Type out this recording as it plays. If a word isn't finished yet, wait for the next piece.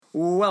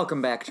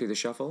Welcome back to The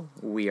Shuffle.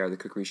 We are the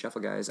Cookery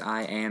Shuffle Guys.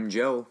 I am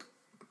Joe.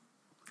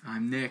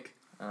 I'm Nick.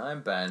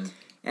 I'm Ben.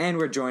 And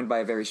we're joined by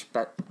a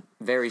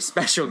very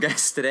special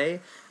guest today,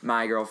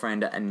 my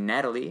girlfriend,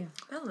 Natalie.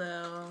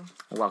 Hello.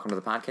 Welcome to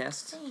the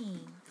podcast.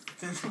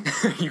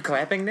 Thanks. Are you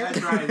clapping, Nick? I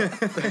tried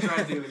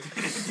to do it.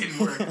 It didn't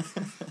work.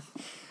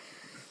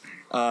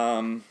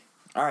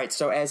 All right,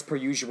 so as per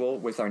usual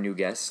with our new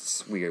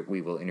guests, we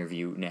will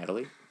interview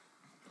Natalie.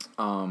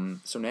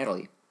 So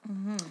Natalie,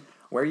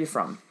 where are you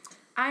from?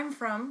 I'm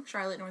from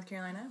Charlotte, North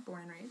Carolina,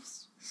 born and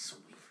raised.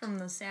 Sweet. From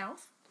the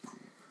South.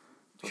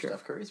 Where Sure.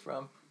 Steph Curry's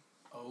from.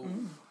 Oh.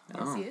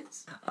 Yes, he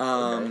is.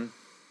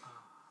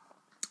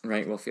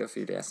 Right, well, feel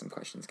free to ask some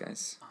questions,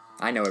 guys.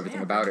 I know everything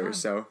yeah, about go her, on.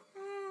 so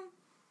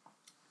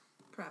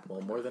Probably.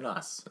 Well, more than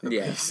us.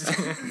 yes.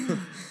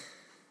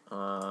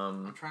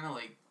 I'm trying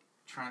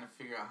to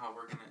figure out how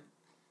we're gonna.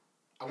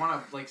 I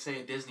want to say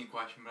a Disney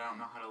question, but I don't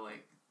know how to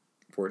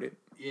Word it.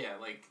 Just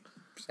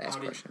Just ask a How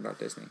did- question about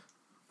Disney.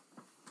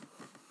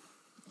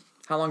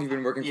 How long have you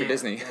been working for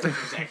Disney? That's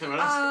exactly what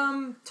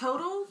I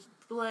Total,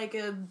 like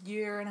a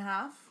year and a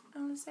half, I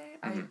want to say.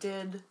 I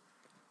did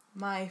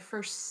my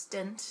first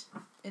stint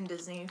in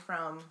Disney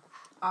from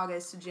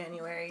August to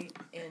January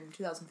in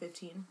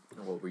 2015.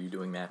 What were you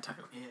doing that time?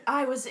 Yeah.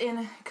 I was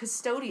in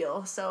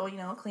custodial, so,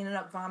 cleaning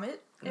up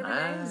vomit every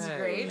day was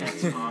great.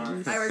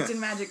 Nice. I worked in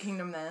Magic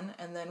Kingdom then,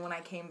 and then when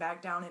I came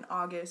back down in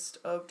August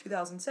of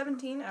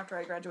 2017, after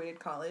I graduated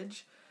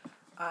college,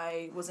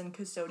 I was in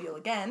custodial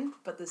again,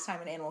 but this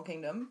time in Animal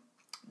Kingdom.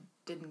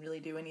 Didn't really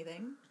do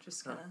anything,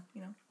 just kind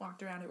of,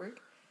 walked around at work.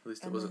 At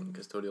least it And wasn't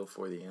custodial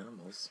for the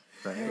animals.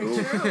 Very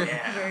Ooh. true.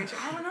 Yeah. Very true.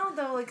 I don't know,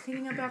 though,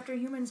 cleaning up after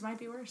humans might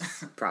be worse.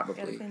 Gotta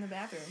Probably. clean the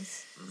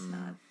bathrooms. It's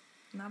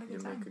not a You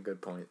good make a time. good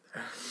point.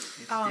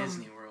 It's Um,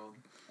 Disney World.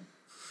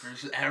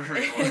 There's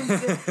everyone.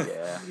 It's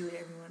Yeah. really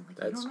everyone. Like,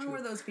 That's you don't know true.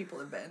 where those people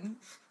have been.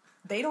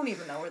 They don't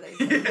even know where they've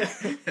been.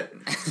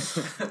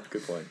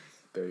 Good point.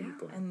 Very Yeah, good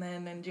point. and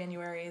then in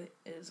January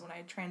is when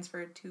I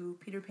transferred to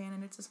Peter Pan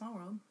and It's a Small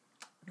World.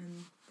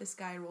 And this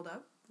guy rolled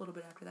up a little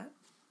bit after that.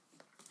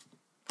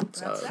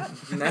 That's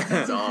that.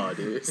 That's all,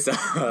 dude.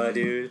 So,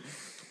 dude.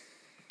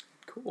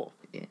 Cool.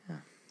 Yeah.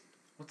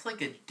 What's a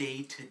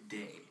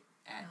day-to-day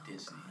at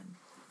Disney?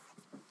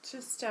 It's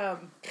just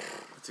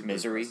That's a good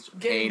Misery. question.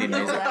 getting Pain and to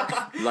know misery.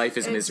 that. Life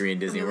is It's misery in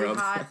Disney really World.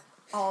 hot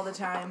all the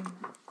time.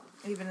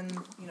 Even in,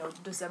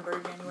 December,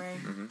 January.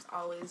 Mm-hmm. It's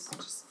always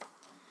just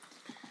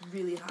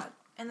really hot.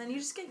 And then you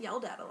just get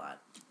yelled at a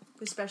lot.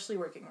 Especially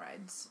working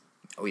rides.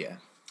 Oh, yeah.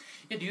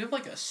 Yeah, do you have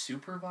a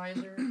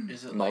supervisor?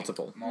 Is it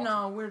Multiple.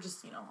 No, we're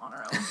just, on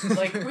our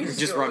own. We Just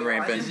do run what we want.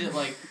 rampant. Is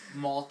it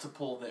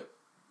multiple that?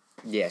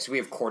 Yeah, so we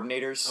have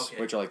coordinators, Okay.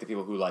 which are the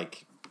people who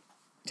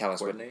tell us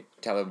Coordinate?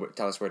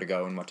 tell us where to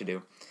go and what to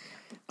do.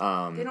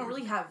 They don't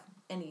really have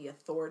any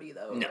authority,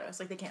 though, No. over us.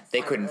 They can't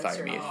They fire couldn't us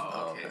fire or me if- anything.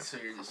 Oh, okay. okay. So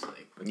you're just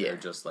But Yeah. they're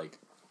just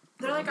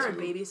They're like our to-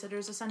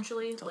 babysitters,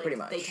 essentially. Pretty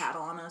much. They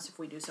tattle on us if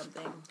we do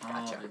something.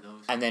 Gotcha. Oh,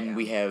 those. And then Yeah.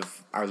 we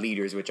have our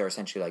leaders, which are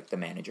essentially the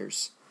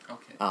managers.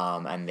 Okay.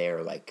 And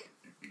they're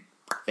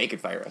they could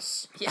fire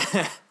us. Yeah. In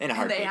a And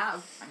heartbeat. they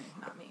have. I mean,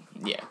 not me.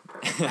 Yeah.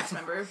 Cast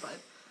member, but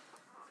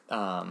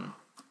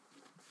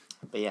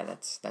But yeah,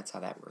 that's how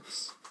that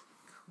works.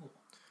 Cool.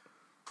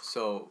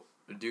 So,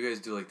 do you guys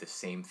do the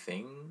same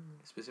thing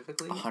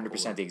specifically?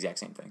 100% the exact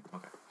same thing.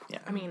 Okay. Yeah.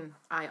 I mean,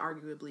 I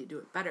arguably do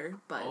it better,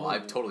 but... Well, I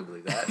totally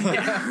believe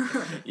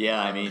that. Yeah,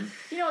 I mean,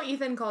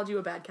 Ethan called you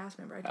a bad cast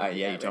member. I told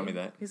yeah, you told me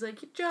right? that. He's like,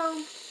 Joe,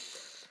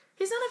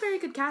 he's not a very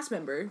good cast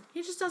member.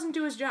 He just doesn't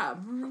do his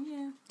job. I'm like,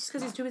 yeah, it's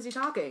because he's too busy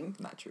talking.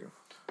 not true.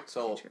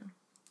 So, True.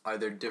 are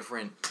there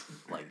different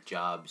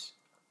jobs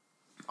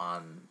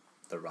on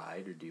the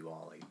ride, or do you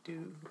all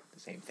do the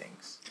same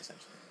things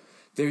essentially?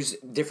 There's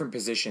different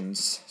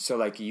positions,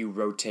 so you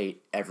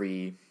rotate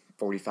every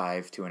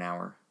 45 to an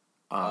hour.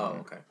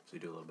 Okay. So you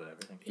do a little bit of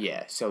everything.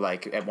 Yeah, so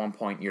at one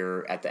point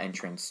you're at the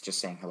entrance just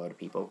saying hello to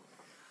people,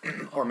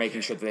 or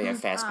making sure that they have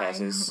fast Hi.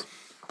 passes.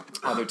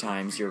 Other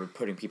times you're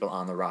putting people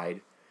on the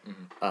ride.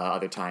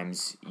 Other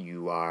times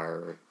you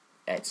are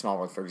at Small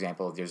World, for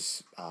example.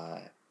 There's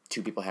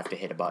 2 people have to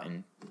hit a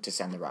button to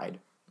send the ride.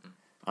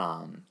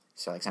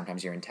 So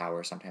sometimes you're in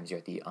tower, sometimes you're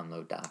at the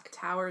unload dock.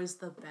 Tower is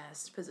the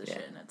best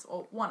position. It's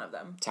one of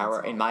them. Tower,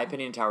 It's in my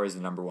opinion, tower is the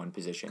number 1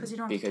 position 'Cause you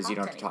don't have to because you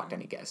talk don't have to to talk to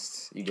any anyone.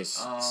 guests. You just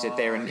sit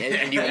there and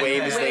you Yeah.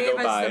 wave as they go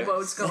Wave by. as the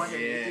boats go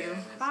underneath Yeah, you.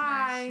 that's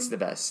Bye. It's the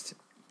best.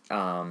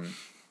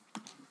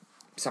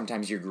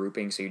 Sometimes you're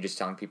grouping, so you're just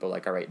telling people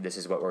all right, this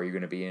is what row you're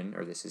going to be in,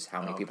 or this is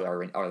how many people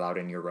are allowed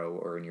in your row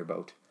or in your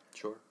boat.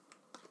 Sure.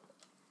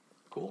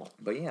 Cool.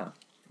 But yeah,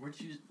 Where'd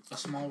you? A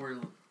Small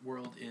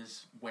World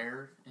is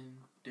where in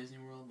Disney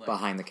World?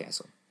 behind the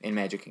castle in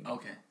Magic Kingdom.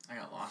 Okay, I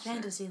got lost. there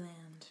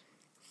Fantasyland.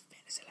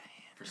 Fantasyland.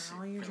 for six,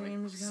 All your for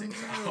dreams come 6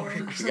 true.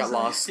 hours. You got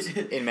lost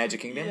in Magic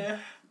Kingdom. Yeah.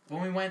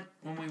 When we went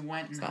in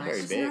not high very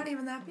It's school. big. not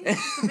even that big.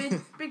 It's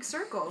a big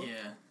circle.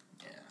 Yeah.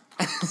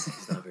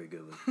 He's not very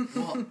good with.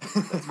 Well,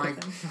 I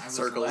was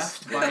Circles.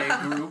 left by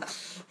a group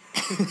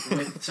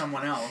with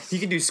someone else. You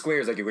can do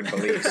squares like you wouldn't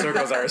believe.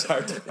 Circles are his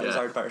hard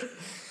Yeah. part.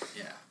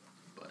 Yeah,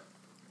 but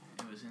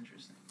it was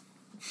interesting.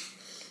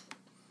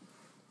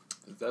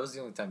 That was the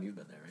only time you've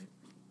been there, right?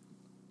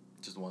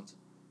 Just once?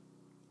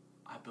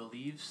 I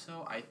believe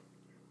so.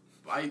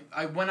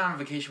 I went on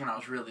vacation when I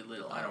was really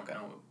little. I don't Okay.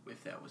 know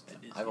if that was the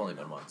Disney. I've only or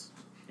been not. once.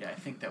 Yeah, I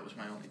think that was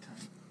my only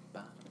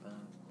time.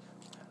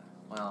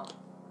 Well,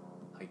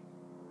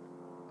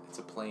 it's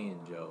a plane,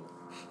 Joe.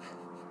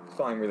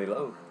 Flying really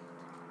low.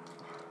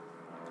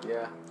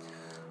 Yeah.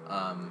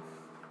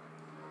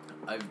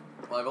 I've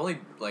only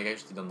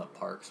actually done the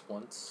parks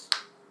once,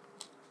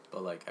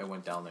 but I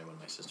went down there when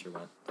my sister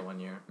went the one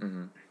year.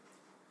 Mm-hmm.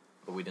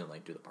 But we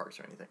didn't do the parks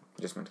or anything.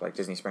 Just went to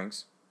Disney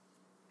Springs.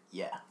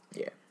 Yeah.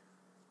 Yeah.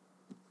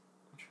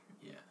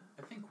 Yeah,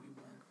 I think we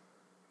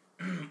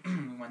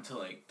went. We went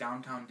to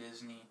Downtown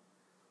Disney,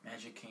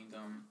 Magic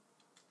Kingdom.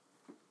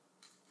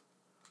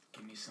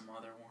 Give me some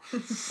other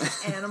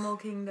ones. Animal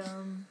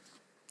Kingdom.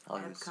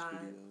 Hollywood Epcot.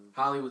 Studios.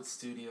 Hollywood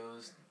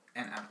Studios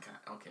and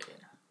Epcot. Okay,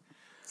 yeah.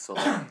 So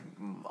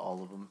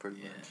all of them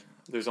pretty Yeah. much.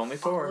 There's only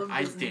All 4. of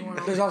I Disney didn't.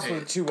 World. There's also Hey,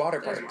 the 2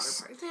 water There's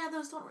parks. water parks. Yeah,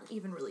 those don't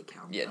even really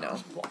count. Yeah, no.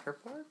 Water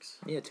parks?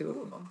 Yeah, 2 of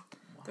Two of them. them.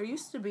 There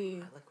used to be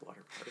I like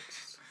water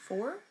parks.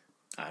 4.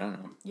 I don't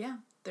know. Yeah,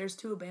 there's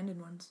 2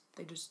 abandoned ones.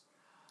 They're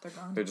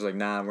gone. They're just like,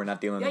 nah, we're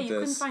not dealing Yeah, with you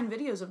can this. find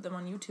videos of them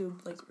on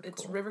YouTube. pretty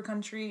It's cool. River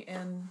Country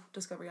and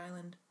Discovery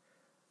Island.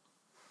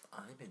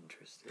 I'm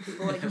interested.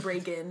 People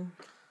break in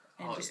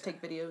and Oh, just yeah.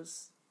 take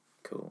videos.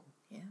 Cool.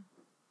 Yeah.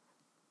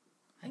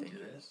 I can do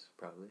Dangerous,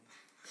 probably.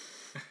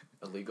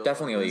 Illegal?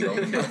 Definitely illegal.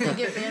 You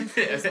get banned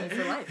for Disney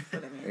for life,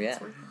 but I mean, Yeah.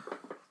 it's worth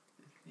it.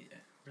 Yeah,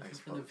 I for the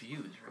suppose.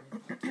 views,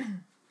 right?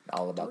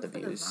 All about the Do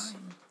it for views.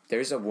 vine.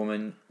 There's a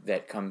woman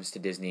that comes to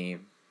Disney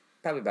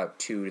probably about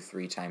 2 to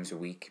 3 times a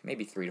week,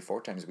 maybe 3 to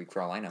 4 times a week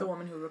for all I know. The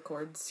woman who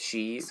records.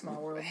 She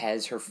Small World.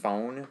 has her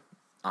phone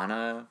on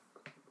a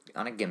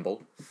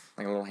gimbal,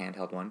 like a little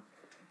handheld one,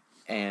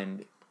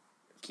 and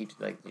keeps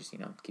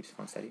keeps the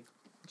phone steady.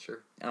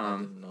 Sure. I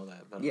Um, didn't know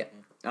that. But yeah.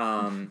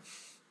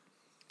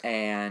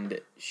 And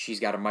she's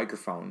got a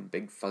microphone,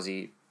 big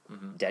fuzzy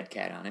dead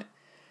cat on it.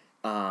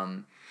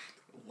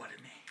 What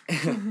a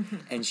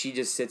name. And she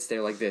just sits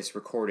there like this,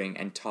 recording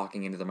and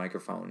talking into the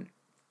microphone,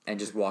 and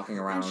just walking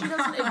around. And she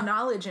doesn't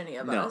acknowledge any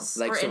of No, us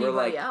so or we're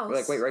anybody else.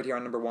 we're wait right here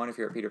on number 1 if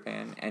you're at Peter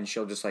Pan, and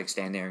she'll just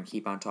stand there and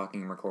keep on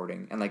talking and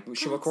recording, and she'll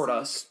it's record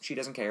like- us. She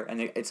doesn't care,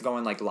 and it's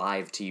going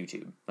live to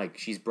YouTube.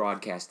 She's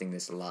broadcasting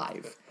this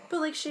live.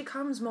 But she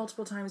comes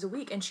multiple times a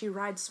week and she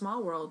rides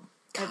Small World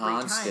every time.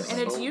 Constantly.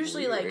 And it's So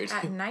usually weird.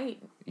 at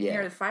night Yeah.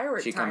 near the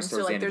firework She time. comes So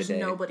towards the end of there's the day.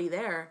 nobody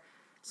there.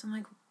 So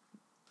I'm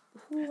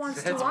who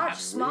wants to That's watch weird.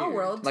 Small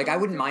World? I 2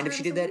 wouldn't or mind if 3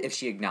 she times did a that week? if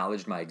she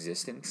acknowledged my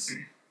existence,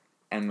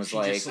 and was She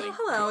like, just, Oh,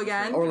 hello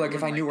again. or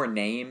if I Like- knew her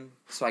name,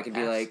 so I could be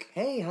Ask. like,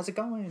 "Hey, how's it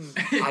going?"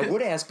 I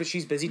would ask, but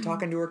she's busy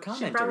talking to her commenters.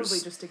 She'd probably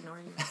just ignore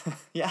you.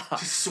 yeah.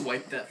 Just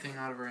swipe that thing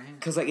out of her hand.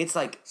 Because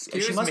she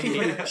Excuse must be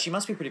me. she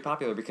must be pretty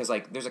popular because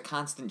there's a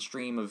constant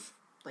stream of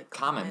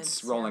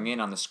comments yeah. rolling in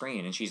on the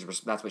screen, and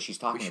that's what she's we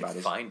talking should about.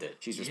 Is find it.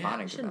 she's Yeah.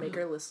 responding We to should them. make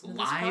her listen to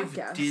Live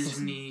this podcast.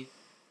 Disney.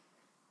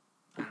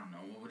 I don't know.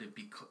 What would it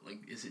be called?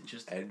 Is it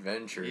just?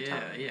 Adventure Yeah,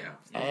 time. yeah.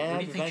 What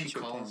do you think she Adventure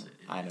calls Time.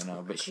 it? I don't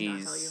know, but Could not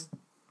tell she's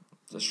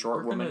you. a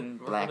short We're gonna- woman,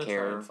 we're black gonna try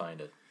hair, and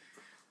find it.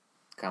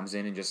 comes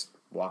in and just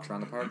walks around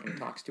the park and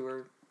talks to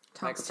her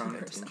Talks to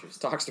microphone. herself.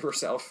 Talks to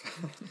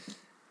herself.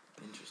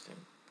 Interesting.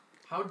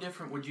 How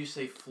different would you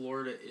say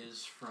Florida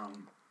is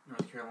from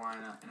North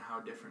Carolina, and how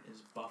different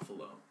is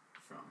Buffalo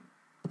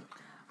from?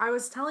 I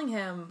was telling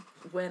him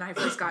when I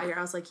first got here,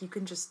 I was like, you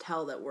can just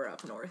tell that we're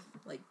up north.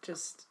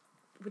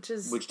 Which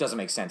is... Which doesn't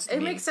make sense to It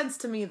me. makes sense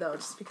to me, though,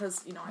 just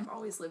because, I've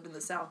always lived in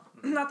the South.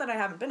 Not that I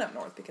haven't been up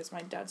north, because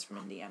my dad's from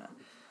Indiana.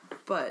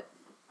 But,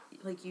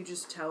 you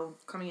just tell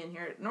coming in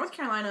here, North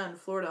Carolina and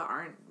Florida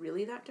aren't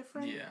really that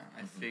different. Yeah,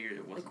 I figured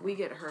it wasn't. We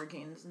get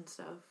hurricanes and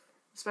stuff,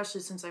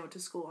 especially since I went to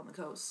school on the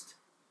coast.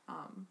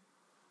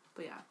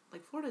 But yeah,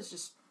 Florida's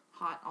just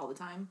hot all the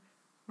time.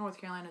 North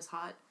Carolina's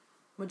hot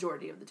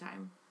majority of the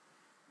time.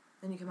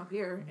 Then you come up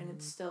here, and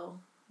it's still,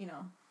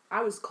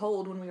 I was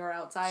cold when we were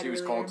outside. She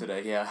was earlier. cold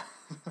today, yeah.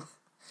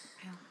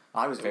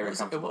 I was very It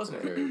comfortable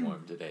wasn't today. very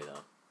warm today,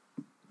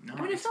 though. No,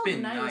 I mean, it it's felt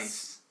been nice.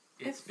 nice.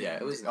 It's been. Yeah,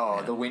 it was. Oh,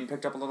 yeah. the wind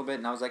picked up a little bit,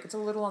 and I was like, it's a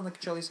little on the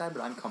chilly side,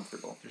 but I'm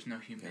comfortable. There's no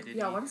humidity.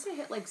 Yeah, once it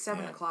hit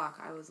 7 Yeah. o'clock,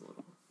 I was a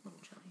little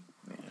chilly.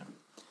 Yeah.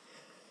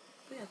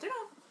 But yeah,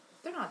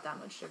 they're not that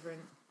much different.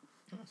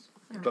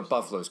 But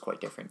Buffalo's quite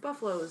different.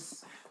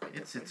 Buffalo's quite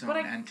It's different. its own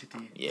But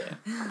entity. Yeah.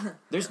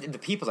 The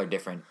people are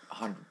different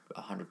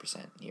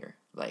 100% here.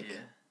 Yeah.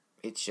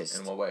 It's just...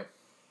 In what way?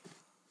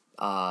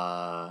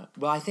 well,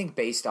 I think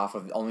based off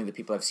of only the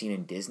people I've seen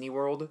in Disney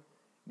World,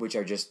 which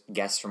are just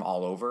guests from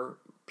all over,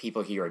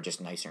 people here are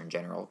just nicer in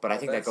general. But I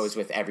think that That's- goes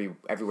with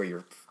everywhere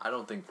you're... I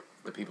don't think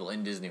the people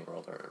in Disney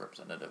World are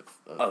representative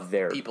Of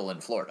their- people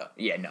in Florida.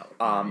 Yeah, no.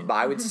 But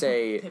I would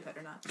say they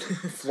better not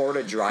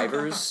Florida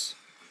drivers,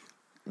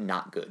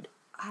 not good.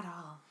 at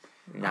all.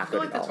 Not I feel good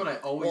like at that's all. what I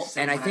always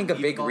say. And I when think a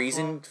leave big Buffalo.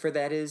 reason for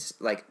that is,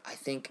 I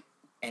think,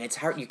 and it's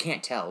hard, you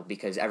can't tell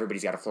because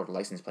everybody's got a Florida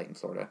license plate in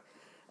Florida.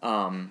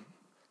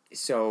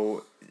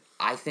 So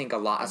I think a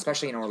lot,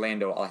 especially in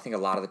Orlando, I think a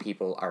lot of the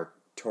people are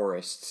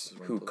tourists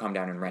who come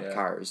down and rent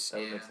cars.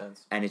 That would make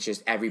sense. And it's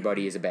just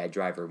everybody is a bad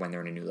driver when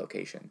they're in a new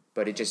location.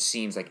 But it just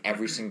seems like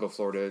every single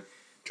Florida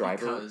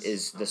driver Because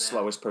is of the that.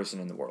 slowest person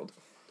in the world.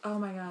 Oh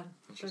my god,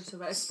 they're so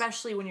bad,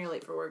 especially when you're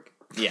late for work.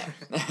 Yeah.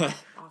 Awful.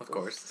 Of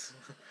course.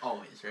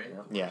 Always, right?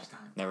 Yeah. First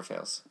time. Never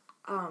fails.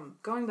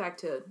 Going back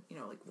to,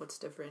 like what's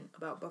different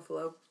about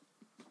Buffalo.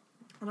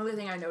 Another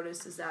thing I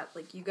noticed is that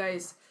like you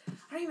guys,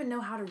 I don't even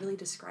know how to really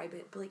describe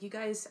it, but like you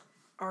guys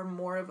are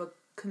more of a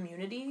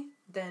community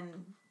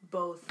than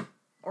both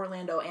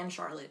Orlando and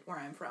Charlotte, where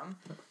I'm from.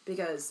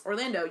 Because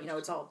Orlando,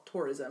 it's all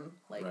tourism.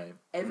 Like Right.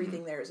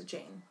 everything there is a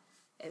chain.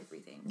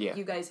 Everything. Yeah.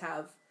 You guys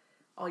have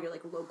all your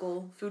like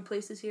local food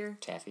places here.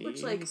 Taffy.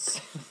 Which, like,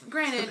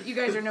 granted, you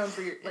guys are known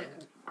for your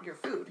your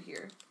food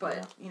here,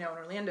 but in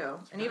Orlando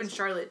and even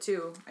Charlotte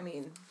too. I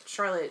mean,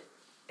 Charlotte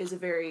is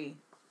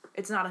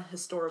it's not a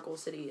historical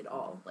city at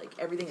all. Like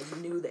everything is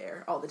new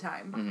there all the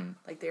time. Mm-hmm.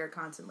 Like they are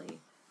constantly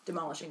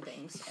demolishing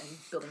things and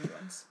building new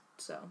ones.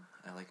 So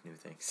I like new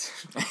things.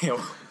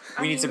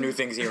 we need some new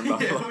things here in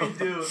Buffalo. We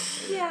do.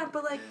 yeah,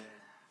 but like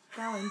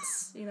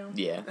balance,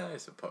 Yeah. I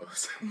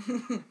suppose.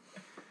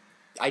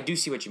 I do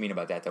see what you mean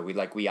about that, though.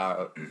 We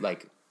are,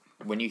 like,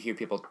 when you hear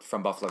people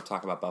from Buffalo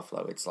talk about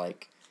Buffalo, it's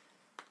like,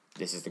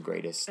 this is the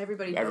greatest.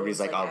 Everybody's Everybody's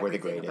like, oh, we're the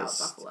everything about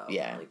greatest. Buffalo.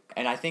 Yeah. Like,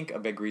 And I think a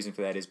big reason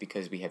for that is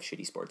because we have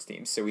shitty sports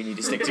teams, so we need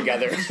to stick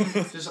together.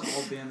 Just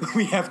all band.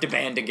 We have to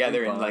band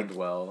together and, like,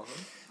 well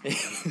about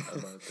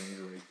things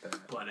like that.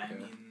 But I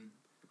mean,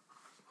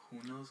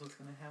 who knows what's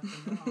gonna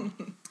happen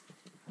now?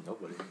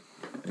 Nobody.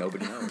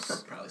 nobody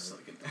knows. Probably still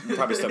gonna.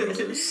 Probably still gonna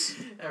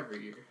lose.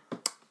 Every year.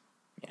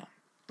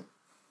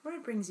 but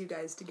it brings you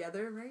guys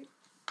together, right?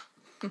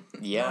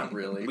 Yeah. Not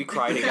really. We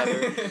cry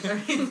together.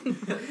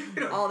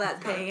 All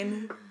that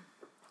pain.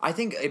 I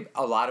think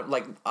a lot of,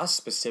 like, us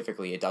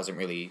specifically,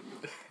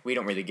 we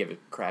don't really give a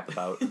crap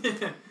about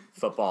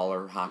football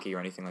or hockey or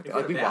anything like that.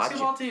 Like, we watch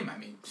Basketball it. team. I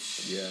mean.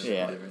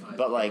 Yeah,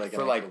 but like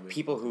for an like actual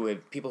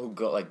people who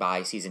go like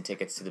buy season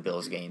tickets to the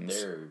Bills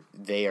games,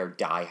 they are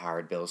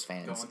diehard Bills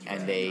fans, Going through and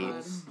that.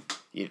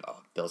 they, God.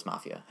 Bills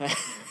Mafia.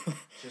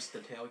 Just the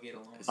tailgate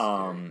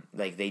alone.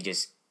 Like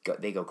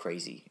they go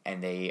crazy,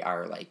 and they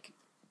are like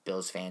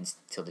Bills fans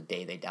till the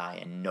day they die,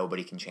 and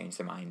nobody can change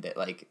their mind. That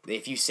like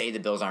if you say the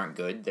Bills aren't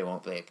good, they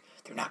won't be like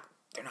they're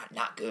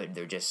not good.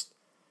 They're just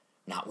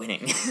not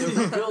winning.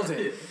 They're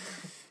building.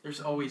 There's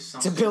always It's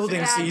something. a building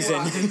Yeah, season.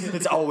 yeah.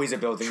 It's always a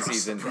building Trust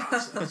season. the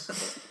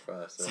process.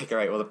 It's like, all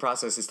right, well, the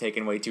process has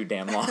taken way too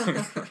damn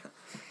long.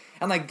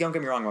 And, like, don't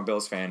get me wrong, I'm a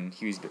Bills fan,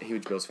 huge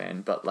Bills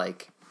fan, but,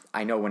 like,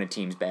 I know when a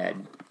team's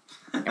bad,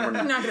 and we're I'm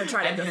not, not gonna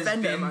try to And has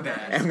defend them been on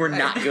that. bad. and we're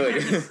not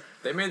good.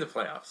 They made the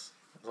playoffs.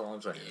 That's all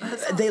I'm saying.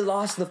 They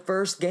lost the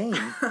first game.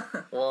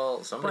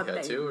 Well, somebody But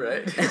had they- to,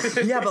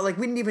 right? Yeah, but, like,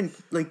 we didn't even,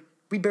 like,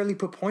 we barely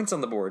put points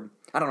on the board.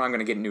 I don't know, I'm going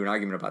to get into an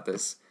argument about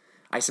this.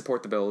 I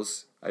support the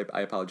Bills.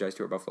 I apologize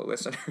to our Buffalo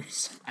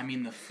listeners. I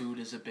mean, the food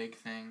is a big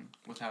thing,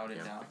 without a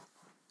doubt.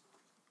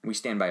 We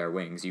stand by our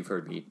wings. You've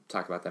heard me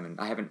talk about them, and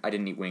I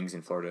didn't eat wings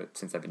in Florida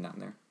since I've been down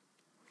there.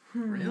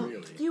 Really?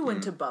 You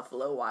went to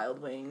Buffalo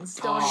Wild Wings.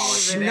 Oh,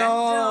 Don't even.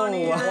 no. Don't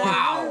even.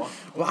 Wow.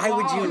 Why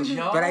would you?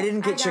 Joe. But I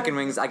didn't I get chicken gotta-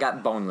 wings. I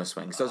got boneless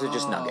wings. Those are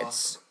just Oh.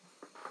 nuggets.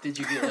 Did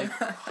you get like?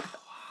 Oh, wow,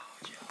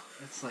 Joe.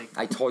 That's like.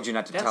 I told you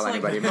not to That's tell like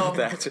anybody the about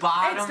that.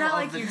 bottom It's not of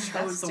like the- you that's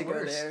chose the to go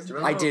worst. there. Do you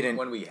remember I didn't.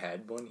 when we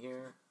had one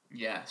here.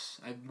 Yes,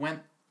 I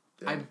went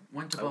to I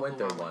Buffalo went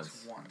there Wild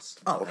once. Wings once.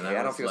 Oh, okay. And I I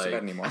don't was feel so like-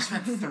 bad anymore. I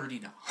spent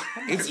 $30.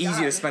 It's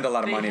easy to spend a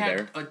lot of They money had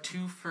there. a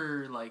 2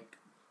 for like,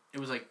 it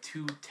was like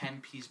 2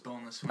 10-piece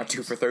boneless A wings.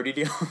 2 for $30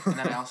 deal. And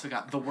then I also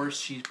got the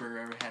worst cheeseburger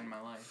I ever had in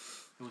my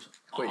life. It was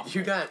Wait, awful.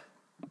 you got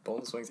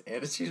boneless wings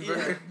and a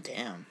cheeseburger?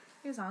 Damn.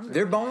 He was hungry.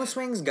 Their boneless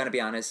wings, gonna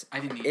be honest, I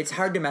didn't eat it's it.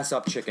 hard to mess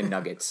up chicken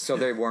nuggets, so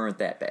they weren't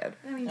that bad.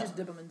 I mean, just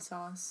dip them in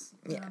sauce.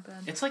 Yeah. Not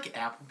bad. It's like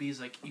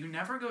Applebee's. Like, you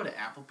never go to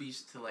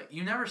Applebee's to like.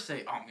 You never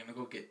say, "Oh, I'm gonna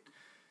go get."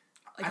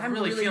 Like, I'm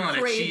really feeling a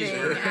craving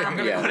cheeseburger. I'm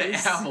gonna Yeah. go to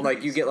Applebee's.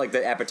 Like you get like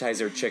the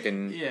appetizer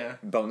chicken, Yeah.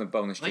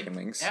 boneless Like chicken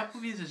wings.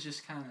 Applebee's is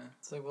just kind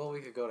It's like, well, we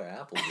could go to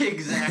Apple. of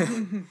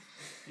exactly,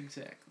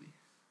 exactly.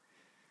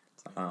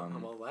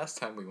 Well, last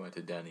time we went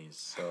to Denny's,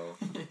 so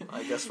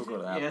I guess we'll go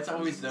to Yeah, Apple. it's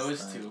always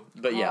those two.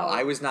 But yeah, Oh.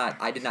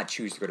 I did not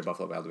choose to go to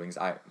Buffalo Wild Wings.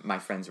 My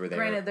friends were there.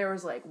 Granted, there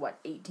was like what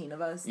 18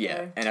 of us. Yeah,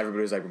 there. and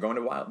everybody was like, "We're going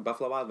to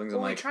Buffalo Wild Wings." I'm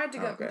Well, we like, tried to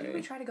go. Okay. Where did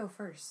we try to go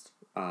first?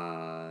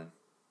 Not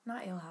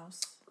Not Ale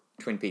House.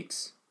 Twin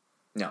Peaks.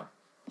 No.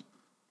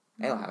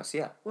 Ale House,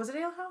 yeah. Was it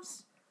Ale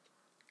House?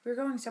 We were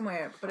going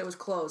somewhere, but it was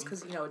closed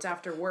because it's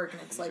after work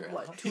and it's like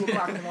what 2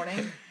 o'clock in the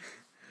morning.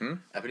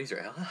 Ebenezer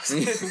Ale House?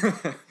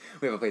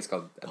 We have a place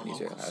called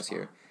Ebenezer Ale local House spot.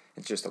 here.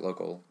 It's just a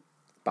local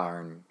bar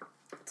and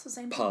It's the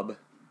same pub. thing.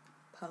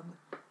 Pub.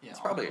 Yeah,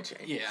 probably a almost.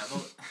 chain.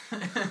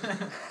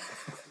 Yeah.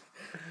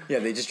 Yeah,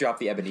 they just dropped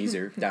the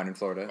Ebenezer down in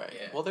Florida. Right.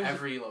 Yeah. Well, there's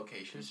every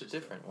location. There's a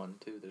different one,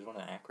 too. There's one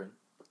in Akron.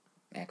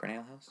 Akron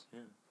Ale House.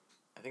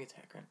 I think it's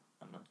Akron.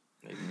 I don't know.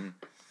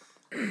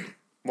 Maybe.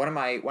 One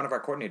of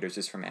our coordinators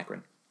is from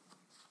Akron.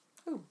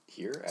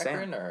 Here? Sam.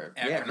 Akron? Or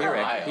Akron, Here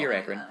Ohio.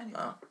 Akron. I knew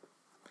Oh.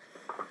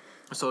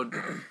 So,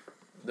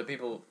 the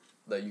people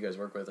that you guys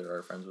work with or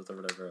are friends with or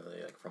whatever, are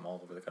they like from all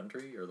over the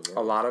country or the world?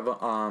 A lot of A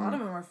lot of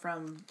them are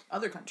from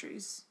other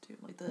countries too,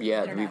 like the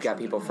yeah, we've got international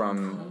people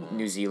from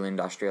New Zealand,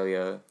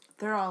 Australia.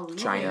 They're all leaving.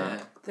 China.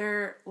 Yeah.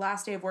 Their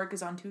last day of work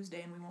is on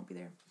Tuesday, and we won't be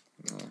there.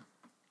 Yeah.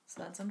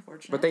 So that's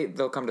unfortunate. But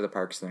they'll come to the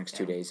parks the next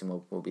 2 days, and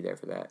we'll be there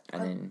for that.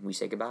 And then we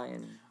say goodbye,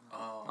 and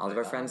all of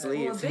our friends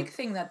leave. Well, a big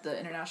thing that the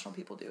international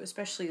people do,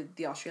 especially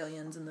the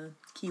Australians and the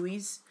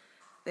Kiwis,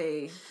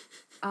 they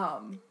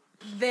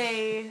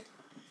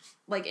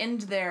like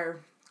end their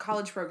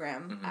college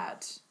program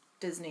at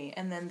Disney,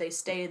 and then they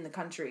stay in the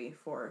country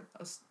for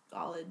a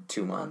solid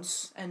 2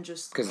 months. and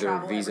just Because their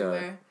travel visa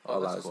everywhere.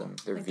 allows cool. them.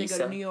 Their Like visa. they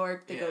go to New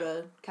York, they go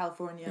to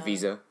California.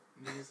 Visa.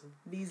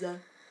 Visa.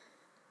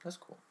 That's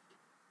cool.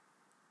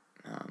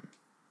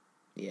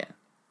 Yeah.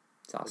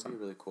 It's That'd awesome. be a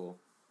really cool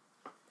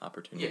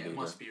opportunity. Yeah, it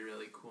must be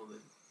really cool to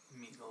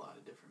meet a lot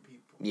of different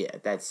people. Yeah,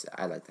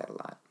 I like that a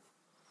lot.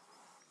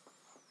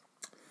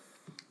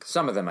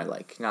 Some of them I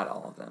like, not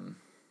all of them.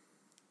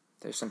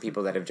 There's some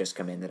people that have just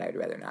come in that I'd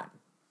rather not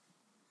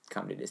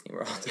come to Disney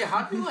World. Yeah,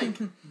 how do you like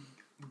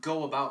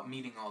go about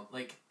meeting all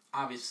like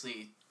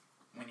obviously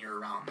when you're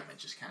around them it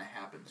just kind of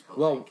happens. But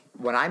Well, like,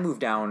 when I moved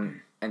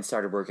down and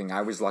started working,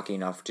 I was lucky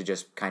enough to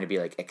just kind of be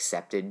like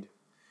accepted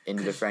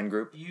into the friend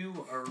group.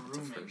 you are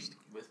rooming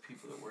with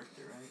people that work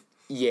there, right?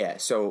 Yeah,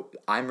 so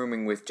I'm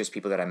rooming with just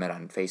people that I met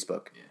on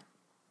Facebook.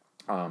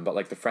 Yeah. But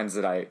like the friends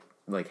that I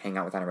like hang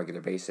out with on a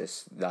regular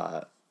basis,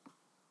 I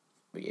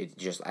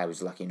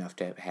was lucky enough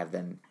to have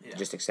them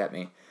just accept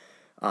me.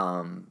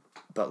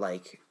 But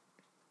like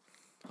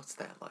What's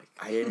that like?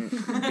 I didn't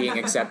being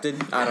accepted.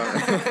 I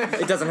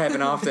don't. It doesn't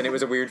happen often. It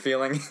was a weird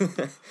feeling.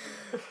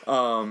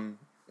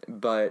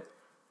 But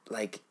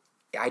like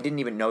I didn't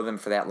even know them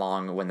for that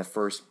long when the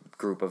first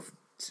group of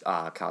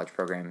college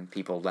program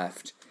people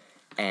left,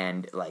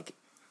 and like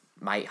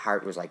my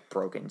heart was like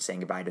broken saying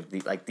goodbye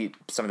to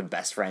some of the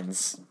best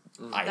friends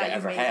I That you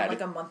ever made had. in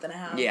like a month and a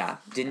half. Yeah,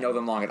 didn't know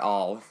them long at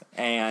all,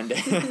 and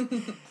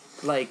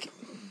like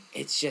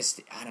it's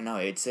just I don't know.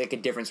 It's like a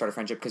different sort of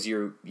friendship because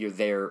you're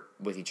there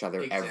with each other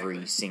every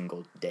Exactly.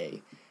 single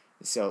day,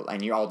 so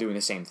and you're all doing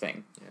the same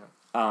thing. Yeah.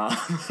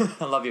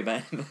 I love you,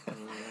 Ben.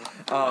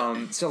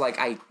 So like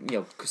I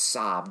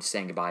sobbed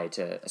saying goodbye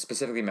to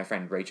specifically my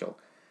friend Rachel.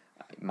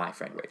 My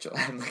friend Rachel.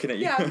 I'm looking at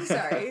you. Yeah, I'm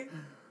sorry.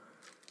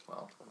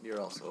 Well, you're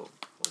also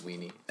a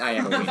weenie. I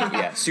am a weenie.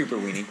 Yeah, super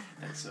weenie.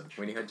 That's so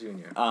true. Weenie Hut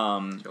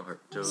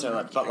Jr.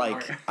 So, but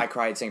like, I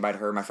cried saying goodbye to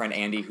her. My friend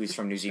Andy, who's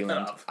from New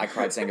Zealand, I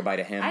cried saying goodbye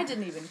to him. I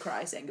didn't even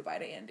cry saying goodbye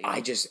to Andy.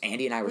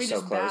 Andy and I were We so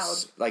just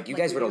close. bowed, Like, you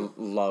like guys we would have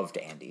loved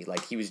Andy.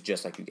 Like, he was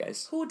just like you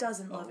guys. Who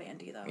doesn't love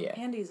Andy though? Yeah.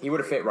 Andy's he would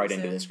have fit right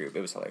into person. this group.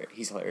 It was hilarious.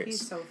 He's hilarious.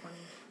 He's so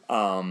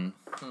funny.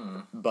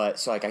 But,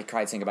 so, like, I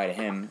cried saying goodbye to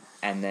him.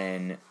 And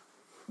then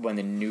when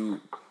the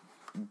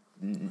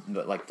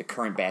the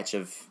current batch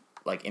of,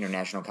 like,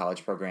 international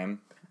college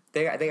program,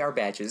 they are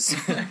batches.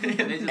 They just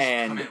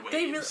And- come in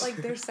They waves. really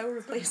they're so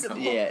replaceable.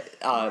 Yeah,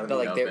 but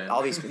like man.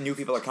 all these new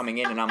people are coming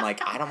in, and I'm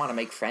like, I don't want to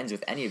make friends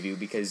with any of you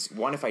because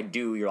one, if I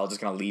do, you're all just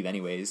gonna leave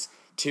anyways.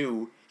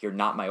 Two, you're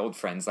not my old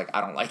friends. Like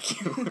I don't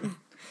like you.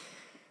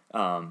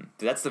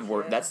 That's the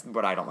word. Yeah. That's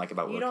what I don't like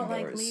about You working don't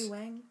there. like is Lee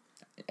Wang?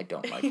 I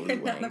don't like You're Lee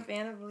not a Wang.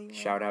 fan of Lee Wang?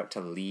 Shout out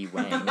to Lee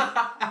Wang.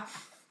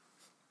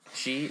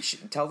 she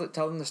tell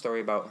them the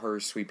story about her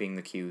sweeping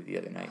the queue the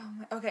other night.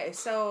 Okay,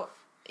 so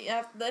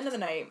at the end of the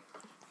night,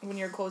 when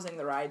you're closing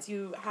the rides,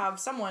 you have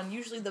someone,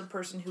 usually the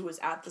person who was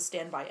at the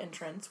standby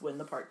entrance when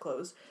the park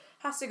closed,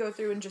 has to go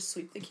through and just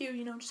sweep the queue,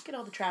 just get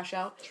all the trash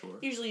out. Sure.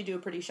 Usually you do a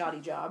pretty shoddy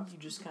job. You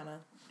just kind of,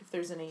 if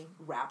there's any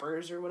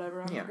wrappers or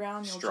whatever on Yeah, the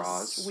ground, you'll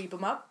straws. just sweep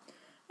them up,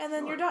 and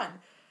then you're done.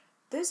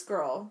 This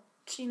girl,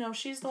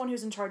 she's the one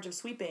who's in charge of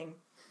sweeping.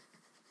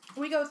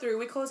 We go through,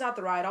 we close out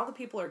the ride, all the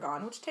people are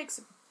gone, which takes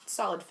a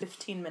solid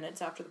 15 minutes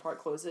after the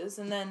park closes,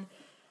 and then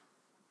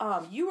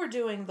you were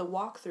doing the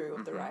walkthrough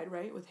of the ride,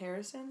 right, with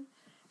Harrison?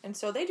 And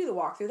so they do the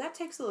walkthrough. That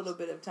takes a little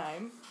bit of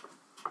time.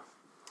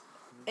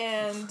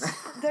 And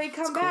they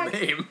come back,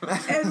 Name.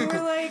 and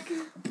we're like,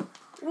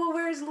 well,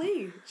 where's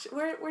Lee?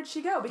 Where'd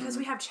she go? Because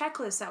we have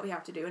checklists that we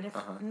have to do. And if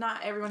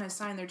not everyone has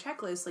signed their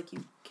checklist, like,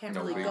 you can't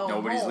really go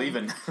Nobody's home.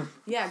 leaving.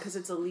 Yeah, because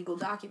it's a legal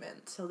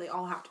document. So they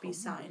all have to be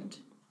signed.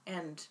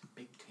 And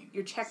Big team.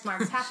 your check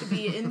marks have to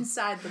be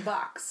inside the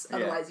box.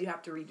 Otherwise, you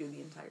have to redo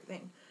the entire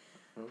thing.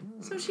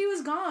 So she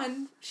was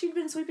gone. She'd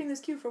been sweeping this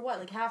queue for what,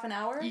 like half an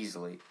hour?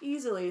 Easily.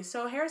 Easily.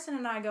 So Harrison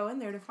and I go in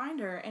there to find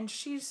her, and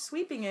she's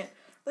sweeping it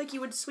like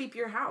you would sweep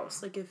your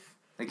house. Like if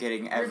Like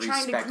getting you're every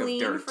trying to speck of clean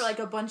dirt. for like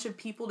a bunch of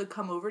people to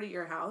come over to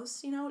your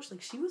house, It's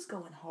like she was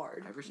going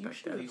hard. I respect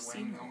should that. Lee have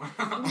seen Wang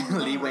her. going.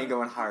 Lee Wang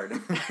going hard.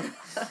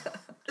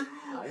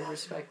 I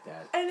respect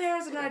that. And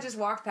Harrison and I just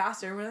walked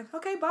past her, and we're like,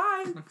 okay,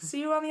 bye.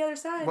 See you on the other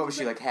side. What was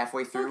she like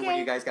halfway through when Okay.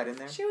 you guys got in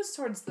there? She was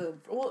towards the...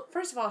 Well,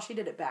 first of all, she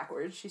did it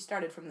backwards. She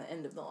started from the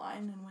end of the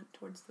line and went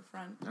towards the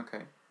front.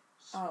 Okay.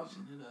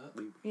 Switching it up.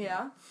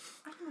 Yeah.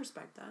 I can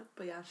respect that.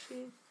 But yeah, she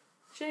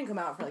didn't come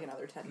out for like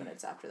another 10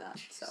 minutes after that,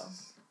 so...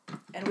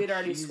 and we'd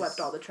already She's- swept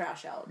all the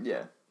trash out.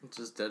 Yeah.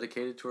 Just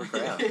dedicated to her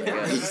craft. Yeah. I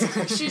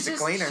guess. She's a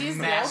cleaner. She's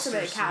the Master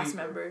ultimate cast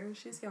sweeper. member.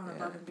 She's going Yeah.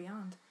 above and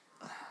beyond.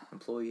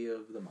 Employee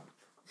of the month.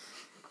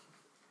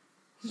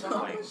 So,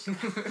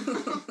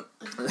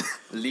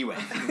 Leeway.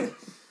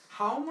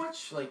 how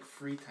much like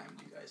free time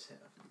do you guys have?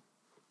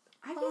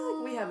 I feel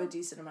like we have a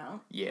decent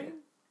amount. Yeah.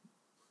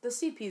 The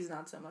CP's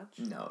not so much.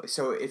 No.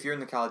 So if you're in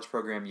the college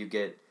program, you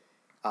get,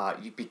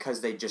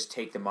 because they just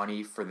take the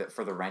money for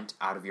the rent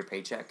out of your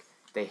paycheck.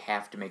 They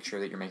have to make sure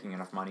that you're making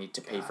enough money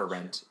to pay for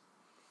Gotcha. rent,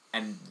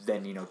 and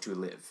then to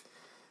live.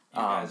 You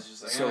guys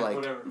just like, so like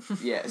whatever.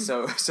 yeah.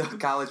 So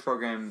college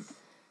program,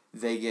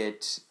 they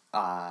get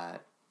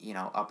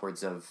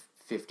upwards of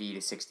 50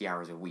 to 60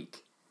 hours a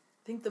week.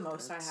 I think the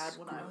most I had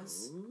when I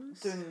was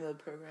doing the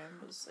program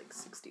was like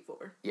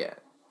 64. Yeah.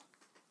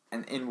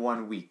 And in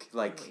 1 week,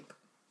 like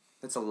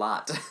that's a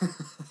lot.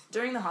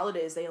 During the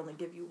holidays, they only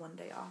give you 1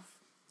 day off.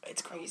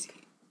 It's crazy.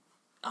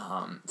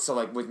 So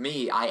like with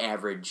me, I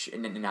average,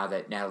 and now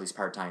that Natalie's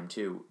part-time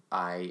too,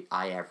 I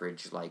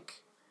average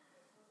like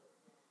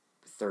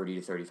 30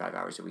 to 35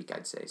 hours a week,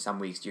 I'd say. Some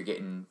weeks you're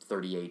getting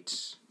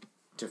 38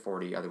 to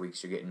 40, other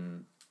weeks you're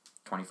getting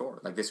 24.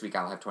 Like this week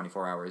I'll have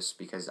 24 hours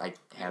because I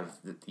have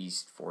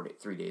these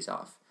 3 days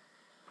off.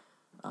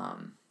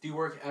 Do you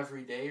work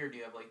every day, or do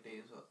you have like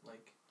days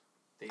like?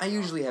 Days I off?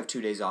 usually have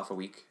 2 days off a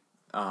week.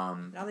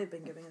 Now they've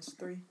been giving us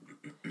 3.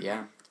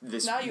 Yeah.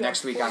 This Now you next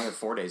have week 4. I have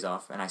 4 days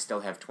off, and I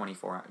still have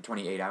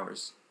 28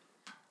 hours.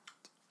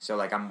 So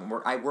like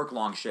I work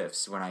long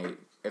shifts when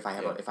if I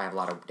have a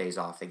lot of days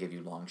off, they give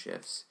you long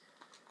shifts.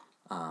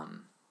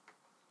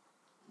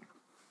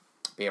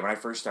 But yeah, when I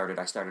first started,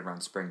 I started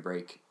around spring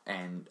break,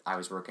 and I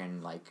was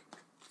working like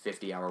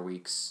 50-hour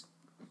weeks,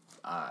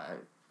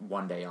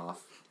 1 day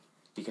off,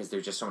 because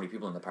there's just so many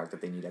people in the park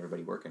that they need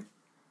everybody working.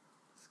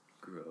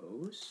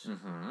 Gross.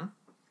 Mm-hmm.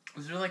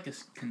 Is there like a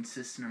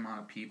consistent amount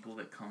of people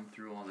that come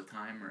through all the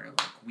time, or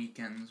like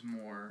weekends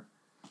more?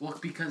 Well,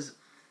 because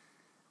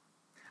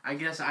I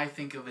guess I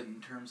think of it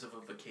in terms of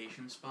a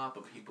vacation spot,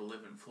 but people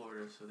live in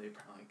Florida, so they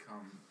probably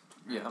come.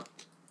 Yeah.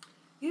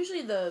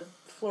 Usually the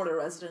Florida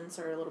residents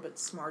are a little bit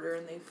smarter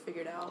and they've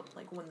figured out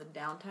like when the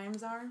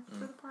downtimes are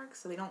for the park,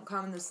 so they don't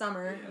come in the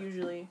summer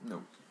usually.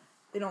 No.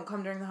 They don't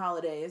come during the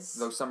holidays.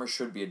 Though summer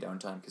should be a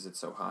downtime because it's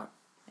so hot.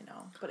 I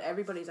know, but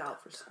everybody's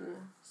out for school,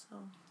 so.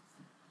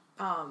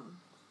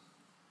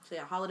 So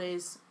yeah,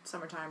 holidays,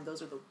 summertime,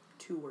 those are the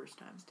 2 worst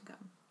times to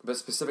come. But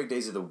specific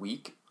days of the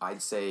week,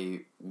 I'd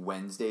say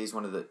Wednesday is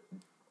one of the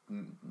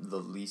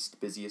least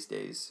busiest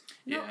days.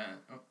 No. Yeah.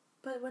 Oh,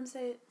 But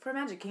Wednesday, for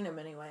Magic Kingdom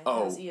anyway,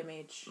 Oh. has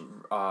EMH.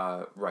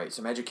 Right.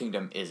 So Magic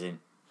Kingdom isn't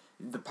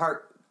the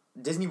park.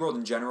 Disney World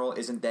in general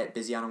isn't that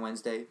busy on a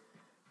Wednesday,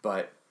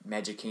 but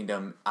Magic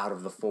Kingdom out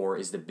of the 4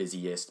 is the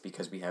busiest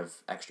because we have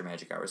extra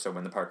magic hours. So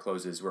when the park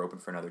closes, we're open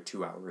for another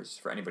 2 hours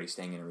for anybody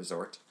staying in a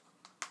resort.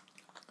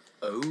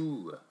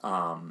 Oh.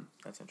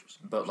 That's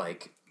interesting. But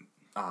like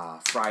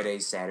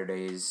Fridays,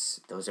 Saturdays,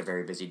 those are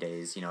very busy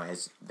days.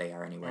 As they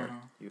are anywhere.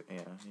 You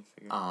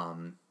figure.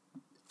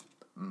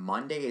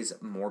 Monday is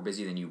more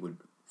busy than you would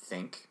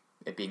think.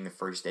 It being the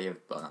first day of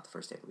not the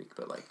first day of the week,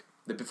 but like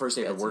the first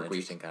day of the work week.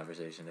 Interesting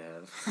conversation to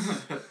have.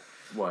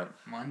 What?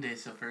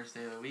 Monday's the first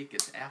day of the week.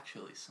 It's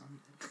actually Sunday.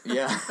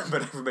 Yeah,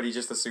 but everybody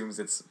just assumes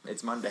it's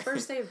Monday.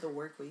 First day of the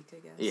work week, I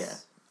guess. Yeah.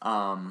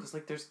 It's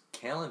like there's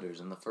calendars,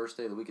 and the first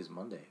day of the week is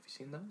Monday. Have you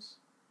seen those?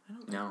 I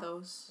don't No. like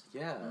those.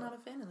 Yeah. I'm not a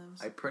fan of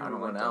those. I printed I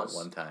don't one like out those.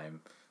 one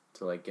time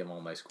to like get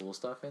all my school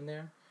stuff in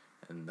there,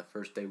 and the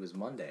first day was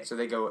Monday. So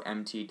they go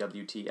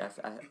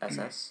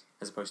MTWTFSS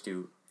as opposed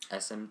to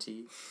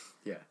SMT.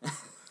 Yeah.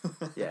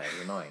 Yeah,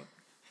 it's annoying.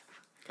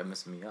 Kept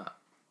messing me up.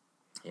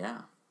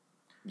 Yeah.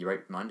 You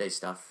write Monday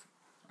stuff.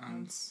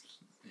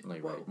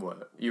 Like, Whoa. right.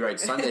 What? You write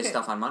Sunday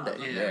stuff on Monday.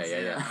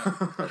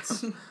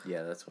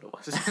 Yeah, that's what it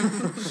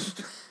was.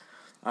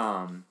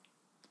 But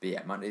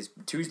yeah,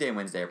 Tuesday and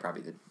Wednesday are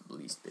probably the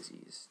least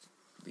busiest.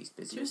 Least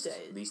busiest.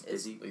 Tuesday Least is-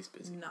 busy. Least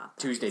busy. Not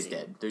that Tuesday's busy.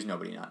 dead. There's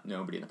nobody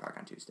in the park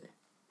on Tuesday.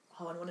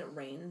 Oh, and when it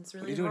rains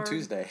What are really you doing hard.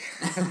 Tuesday?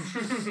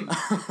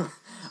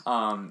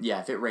 Yeah,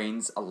 if it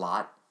rains a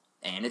lot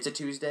and it's a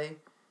Tuesday,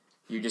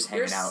 you're just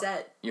You're hanging out.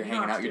 set. You're You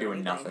don't hanging have out. to You're do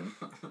doing anything.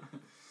 nothing.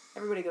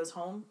 Everybody goes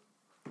home.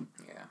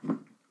 Yeah.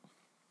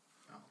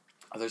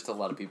 Are there still a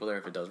lot of people there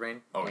if it does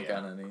rain? Oh, Like yeah.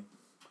 on any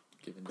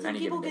given day? Any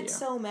People given day, get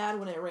yeah. so mad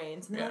when it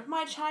rains, and they're Yeah. like,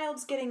 "My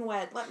child's getting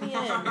wet. Let me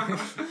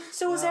in."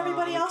 So is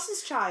everybody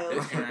else's child.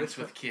 Parents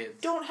with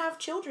kids. Don't have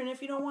children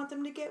if you don't want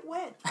them to get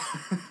wet.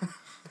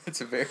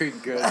 That's a very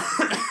good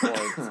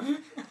point.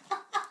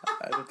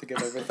 I don't think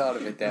I've ever thought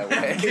of it that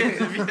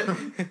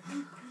way.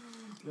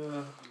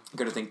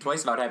 Gonna think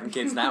twice about having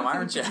kids now,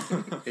 aren't you?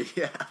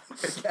 Yeah,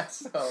 I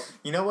guess so.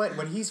 You know what?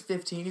 When he's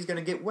 15, he's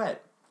gonna get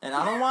wet, and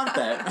I don't want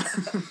that.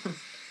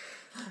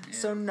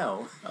 So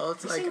no, Oh,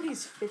 it's You say like when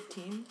he's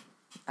 15.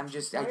 I Why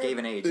gave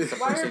an age. It's the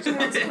Why first are age of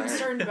parents puberty.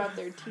 concerned about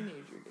their teenager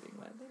getting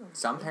wet? They don't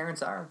Some care.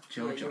 parents are.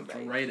 Joe Yeah, jumped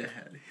you're right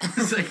ahead.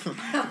 It's like,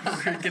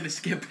 we're gonna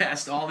skip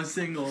past all the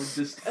singles,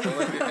 just... if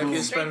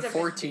you Straight spend to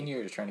 14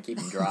 years trying to keep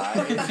them dry.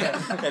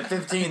 At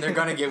 15, they're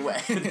gonna get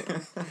wet.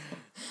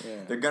 Yeah.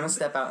 They're gonna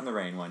step out in the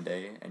rain one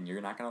day, and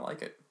you're not gonna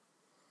like it.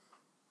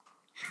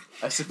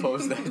 I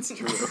suppose that's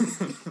true.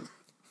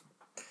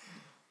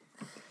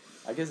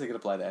 I guess it could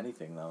apply to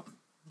anything, though.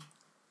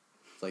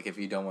 It's like if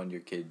you don't want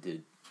your kid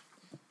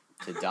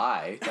to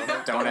die, don't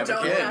have a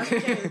Don't kid. have a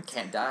kid.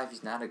 Can't die if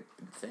he's not a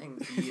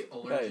thing. Be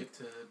allergic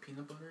to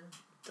peanut butter?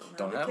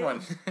 Don't a have kid.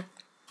 one.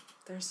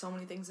 There's so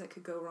many things that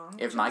could go wrong.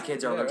 If my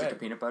kids are Yeah, allergic right. to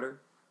peanut butter,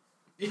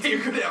 Yeah,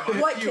 you're gonna have a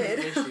What huge kid?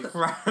 issue.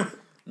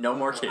 no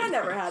more kids. I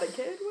never had a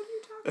kid. What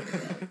are you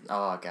talking about?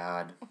 Oh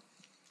God,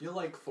 You'll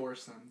like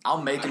force them.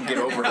 I'll make him get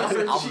over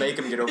this. I'll make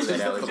him get over that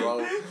allergy.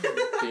 Throw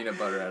peanut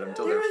butter at them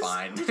until There they're was-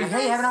 fine.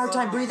 Hey, you having a hard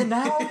time breathing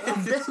now?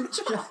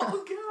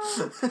 Oh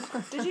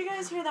god. Did you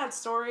guys hear that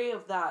story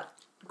of that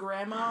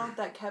grandma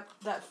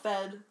that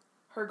fed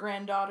her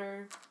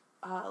granddaughter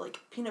like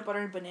peanut butter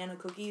and banana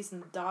cookies,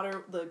 and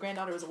the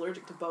granddaughter was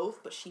allergic to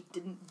both, but she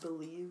didn't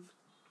believe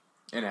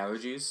And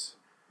allergies?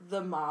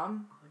 the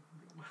mom.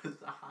 What is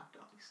the hot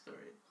dog story?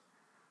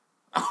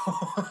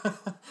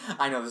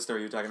 I know the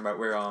story you're talking about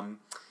where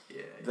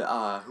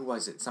Yeah. who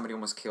was it? Somebody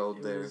almost killed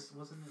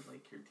Wasn't it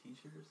like your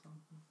teacher or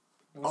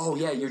something? Oh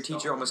yeah, your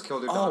teacher almost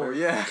killed her daughter. Oh,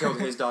 yeah. Killed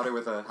his daughter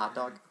with a hot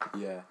dog.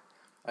 Yeah.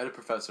 I had a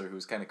professor who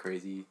was kind of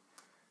crazy,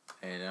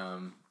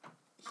 and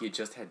he had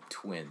just had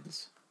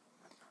twins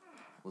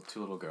with two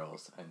little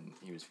girls, and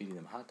he was feeding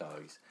them hot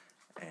dogs,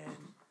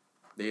 and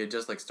they had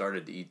just, like,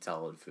 started to eat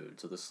solid food,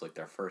 so this is, like,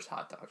 their first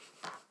hot dog.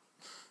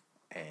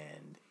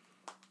 And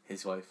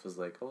his wife was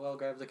like, oh, I'll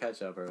grab the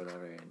ketchup or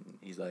whatever, and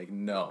he's like,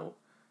 no.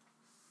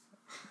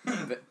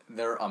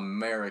 They're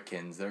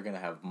Americans. They're going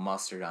to have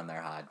mustard on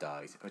their hot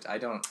dogs, which I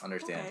don't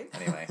understand.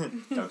 Okay. Anyway,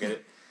 Don't get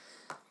it?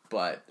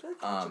 but I feel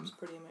like ketchup's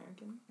pretty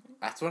American.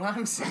 that's what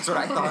I'm saying. That's what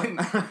I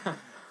thought.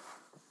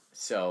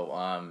 So,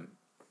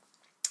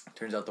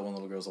 turns out the one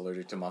little girl's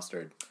allergic to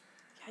mustard,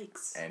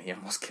 Yikes. and he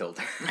almost killed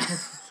her.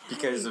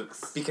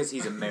 because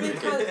he's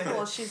American.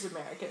 Well, she's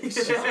American,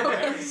 so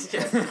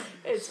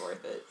it's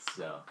worth it.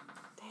 So,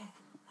 Damn,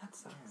 that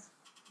sucks.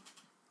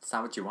 It's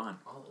not what you want.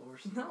 All or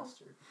No.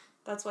 mustard.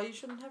 That's why you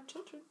shouldn't have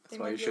children. They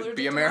why might you should allergic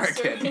be to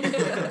American.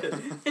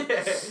 mustard.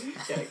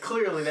 Yeah,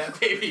 clearly that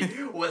baby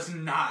was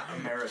not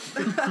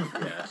American.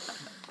 yeah.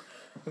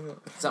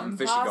 Something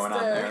fishy going on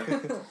there.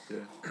 Imposter. Yeah.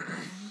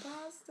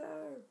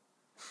 Imposter.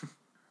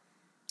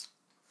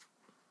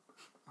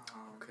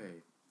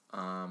 Okay.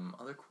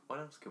 What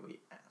else could we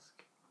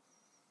ask?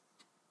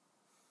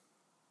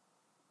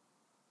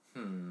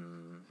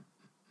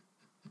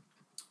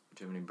 Do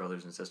you have any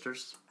brothers and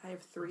sisters? I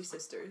have 3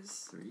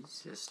 sisters. 3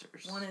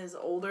 sisters. One is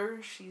older,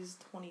 she's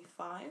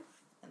 25,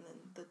 and then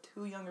the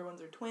 2 younger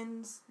ones are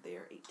twins, they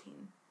are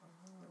 18.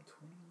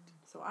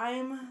 So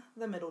I'm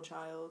the middle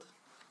child.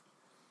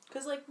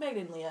 Because, like, Meg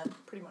and Leah,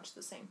 pretty much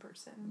the same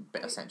person.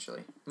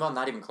 Essentially. Well,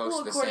 not even close Well,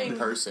 to the same according-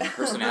 person.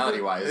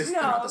 Personality-wise,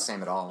 they're not the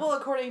same at all. Well,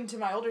 according to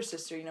my older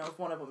sister, you know, if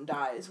one of them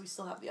dies, we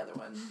still have the other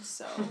one,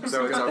 so...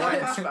 So it's okay.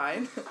 It's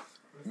fine.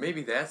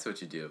 Maybe that's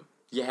what you do.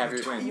 You have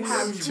twins. You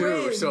have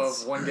two, so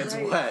twins. if one gets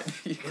Right. wet,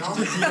 you can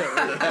just get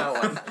rid of that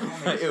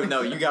one. Ew,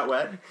 no, you got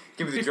wet.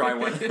 Give me the dry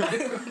one. Just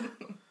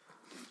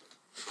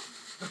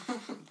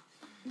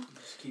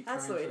keep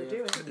That's the trying way to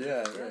do it.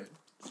 Yeah, right.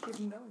 Just keep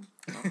them going.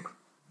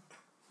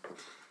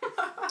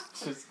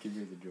 Just give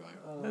me the dry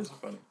one. That's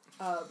funny.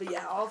 But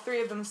yeah, all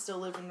 3 of them still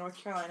live in North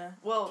Carolina.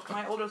 Well,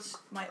 my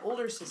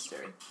older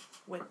sister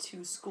went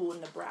to school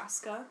in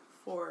Nebraska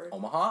for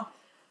Omaha?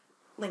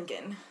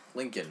 Lincoln.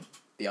 Lincoln.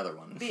 The other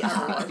one. The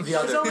other one. The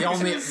other- There's the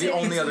only- 2 the cities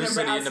only other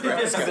city in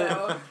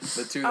Nebraska.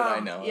 The 2 that I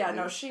know. Yeah,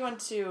 no, she went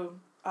to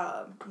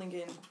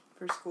Lincoln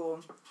for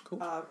school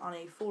Cool. on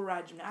a full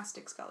ride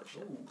gymnastics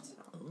scholarship. So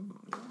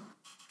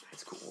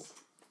That's cool.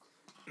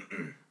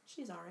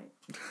 she's alright.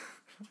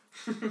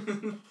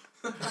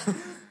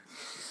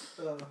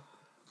 Do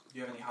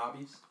you have any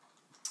hobbies?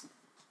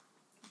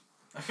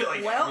 I feel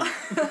like Well,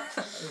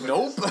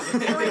 Nope.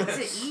 I like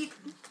to eat.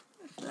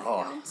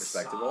 Oh,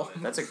 Respectable.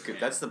 that's a good.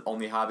 That's the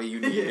only hobby you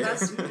need.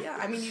 Yeah,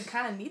 I mean, you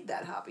kind of need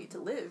that hobby to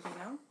live,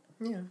 you know?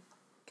 Yeah.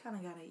 Kind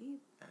of gotta eat.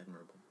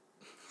 Admirable.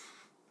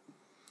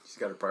 She's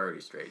got her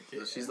priorities straight.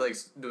 So she's like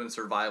doing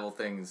survival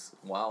things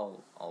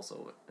while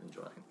also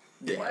enjoying.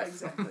 Yeah,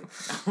 exactly.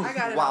 I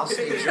got it all Whilst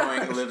figured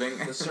enjoying living.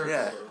 the circle.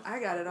 Yeah. I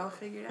got it all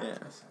figured out. Yeah.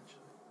 Essentially.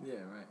 Yeah,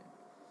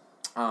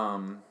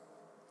 right.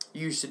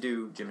 You used to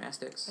do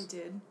gymnastics. I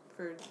did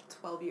for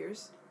 12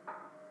 years.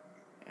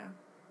 Yeah.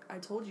 I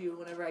told you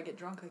whenever I get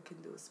drunk, I can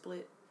do a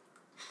split.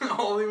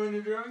 Only when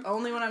you're drunk?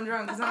 Only when I'm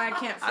drunk, because then I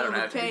can't feel I don't the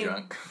have to be pain.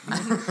 drunk.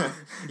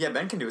 Yeah,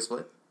 Ben can do a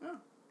split.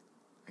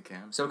 I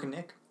can. So can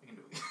Nick. I can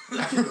do it.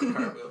 I can do a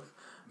cartwheel.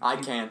 I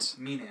can't.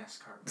 Mean ass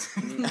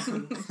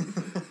cartwheel.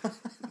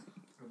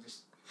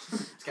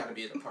 It's gotta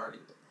be at a party.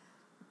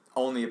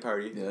 Only a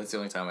party. Yeah, that's the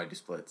only time I do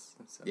splits.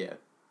 So. Yeah.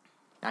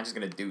 Not just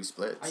gonna do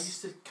splits. I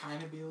used to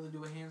kind of be able to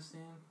do a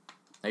handstand,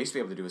 I used to be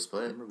able to do a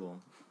split. Admirable.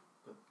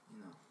 but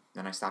you know.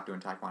 Then I stopped doing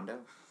taekwondo.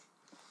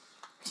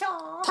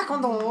 Taekwondo!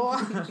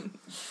 Taekwondo!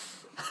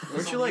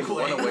 Weren't you like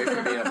one away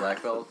from being a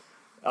black belt?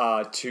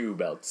 2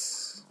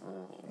 belts.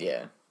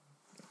 Yeah.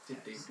 Did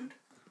they do?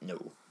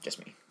 No, just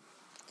me.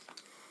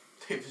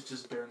 Dave is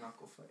just bare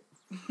knuckle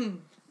fight.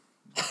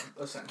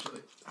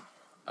 Essentially.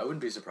 I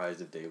wouldn't be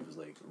surprised if Dave was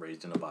like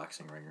raised in a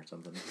boxing ring or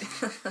something.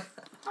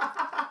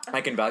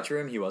 I can vouch for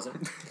him. He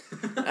wasn't.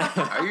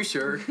 Are you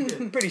sure?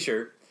 Pretty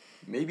sure.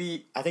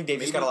 Maybe I think Dave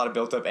just got a lot of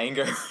built up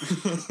anger.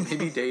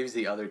 maybe Dave's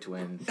the other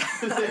twin.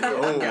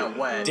 Oh, got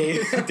wet.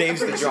 Dave's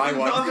the dry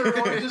one. Another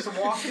one just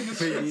walking the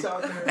streets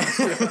out there.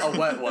 A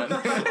wet one.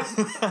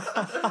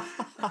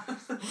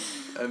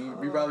 And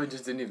we probably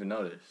just didn't even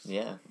notice.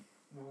 Yeah.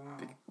 Wow.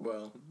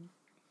 Well,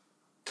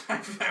 I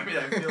mean,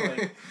 I feel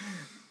like...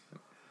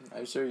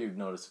 I'm sure you've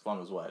noticed if one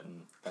was wet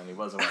and then he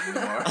wasn't wet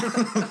anymore.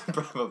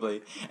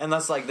 Probably.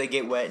 Unless like they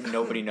get wet and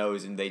nobody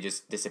knows and they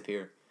just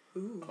disappear.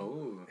 Ooh.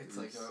 Oh. It's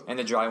like a... And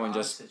the dry one odd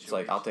just it's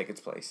like, I'll take its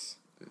place.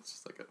 It's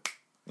just like a...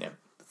 Yeah.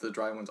 The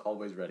dry one's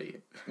always ready.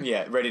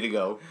 Yeah, ready to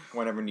go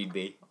whenever need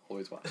be.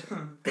 Always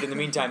watching. But in the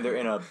meantime, they're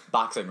in a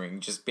boxing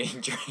ring just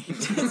being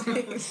trained.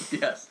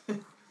 Yes.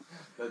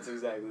 That's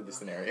exactly the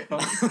scenario.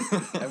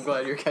 I'm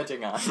glad you're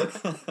catching on.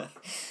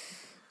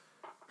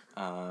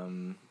 I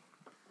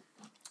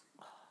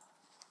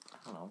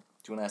don't know.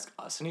 Do you want to ask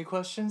us any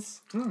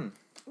questions? The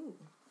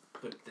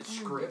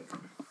script.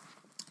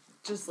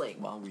 Just like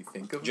While we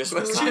think of Just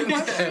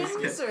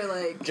questions or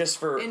like Just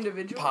for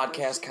individual podcast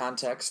questions?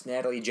 context,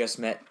 Natalie just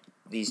met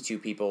these two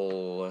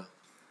people.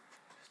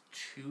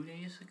 2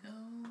 days ago?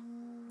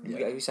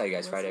 We saw you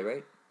guys Was Friday, it?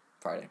 right?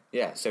 Friday.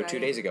 Yeah, so 2 Friday.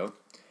 days ago.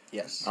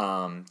 Yes.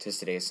 Because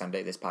today is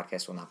Sunday. This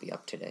podcast will not be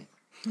up today.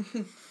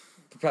 It'll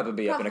probably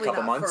be up in a Probably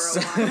couple not months.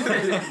 for a while.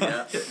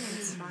 Yeah.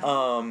 It's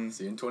fine.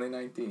 See you in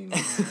 2019.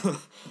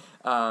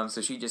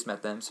 So she just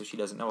met them, so she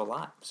doesn't know a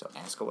lot. So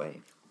ask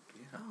away.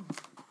 Yeah.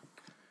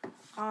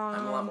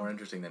 I'm a lot Um, more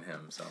interesting than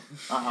him, so.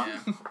 Yeah.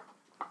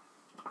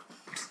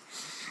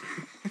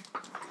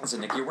 So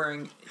Nick, you're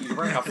wearing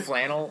a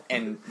flannel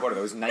and what are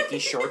those Nike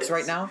shorts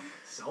right now?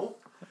 So?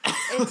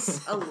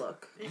 It's a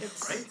look.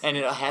 It's Right? And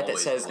a hat that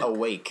Always says look.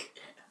 "Awake."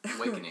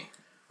 Awakening.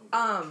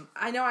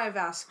 I know I've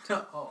asked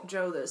Oh.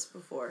 Joe this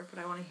before, but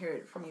I want to hear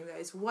it from you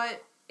guys.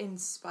 What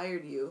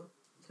inspired you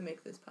to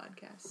make this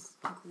podcast?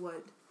 Like,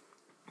 what?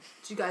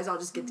 Did you guys all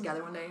just get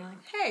together one day and you're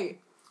like, hey,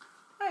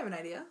 I have an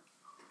idea?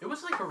 It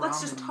was like around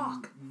Let's just the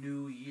talk.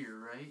 New Year,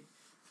 right?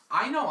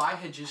 I know I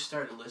had just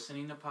started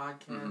listening to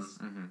podcasts,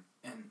 Mm-hmm.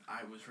 and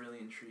I was really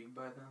intrigued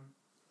by them.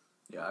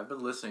 Yeah, I've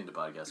been listening to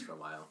podcasts for a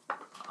while.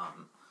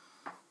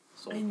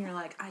 So And you're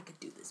like, I could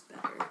do this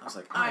better. I was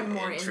like, I'm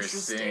more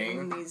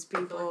interesting than these I feel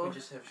like people. we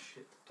just have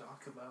shit to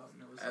talk about,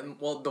 and it was And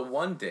like... well, the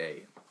one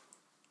day,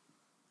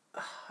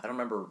 I don't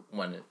remember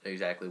when it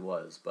exactly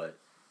was, but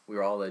we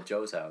were all at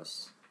Joe's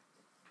house,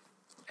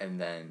 and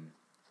then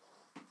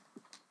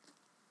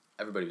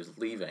everybody was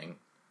leaving,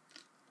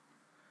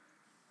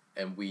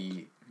 and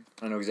we...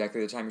 I know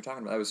exactly the time you're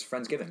talking about. That was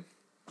Friendsgiving.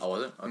 Oh,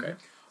 was it? Okay.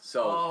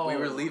 So we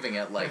were leaving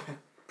at like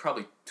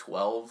probably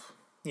 12.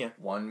 Yeah.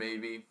 1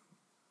 maybe.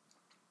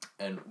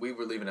 And we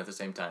were leaving at the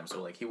same time,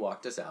 so like he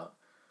walked us out,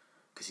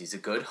 because he's a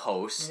good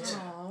host.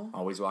 Aw.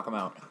 Always walk them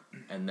out.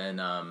 And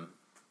then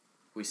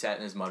we sat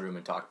in his mudroom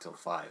and talked till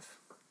 5.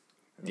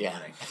 in the Yeah.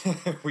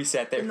 morning. We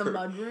sat there In the for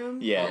mudroom?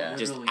 yeah, Yeah.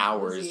 just Literally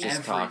hours just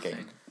everything.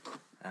 talking.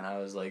 And I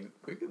was like,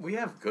 we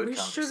have good We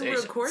should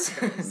conversations. record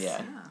this.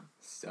 Yeah.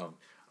 So,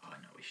 Oh,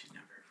 no, we should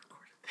never have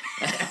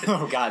recorded that.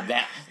 Oh God,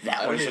 that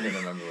I one don't should even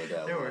remember what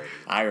that There was. were-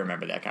 I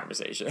remember that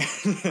conversation.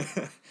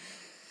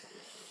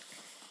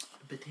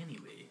 But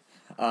anyway...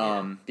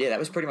 Yeah, that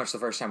was pretty much the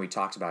first time we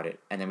talked about it,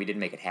 and then we didn't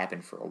make it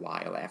happen for a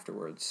while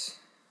afterwards.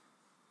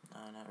 No,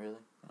 not really.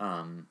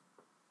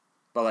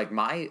 But like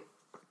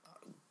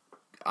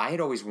I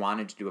had always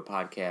wanted to do a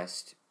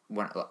podcast.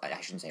 When I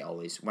shouldn't say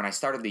always. When I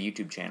started the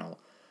YouTube channel,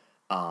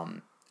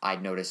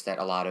 I'd noticed that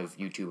a lot of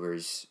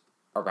YouTubers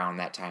around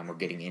that time were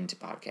getting into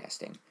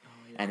podcasting,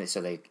 and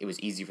so it was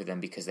easy for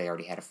them because they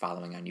already had a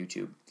following on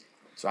YouTube.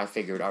 So I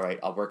figured, all right,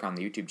 I'll work on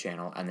the YouTube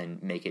channel and then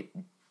make it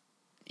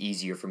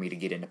easier for me to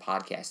get into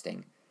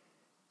podcasting,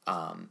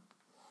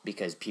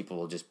 because people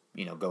will just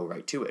go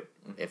right to it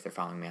if they're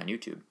following me on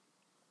YouTube.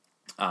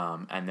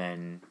 And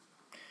then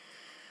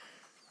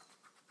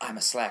I'm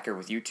a slacker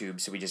with YouTube,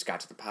 so we just got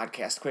to the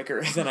podcast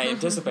quicker than I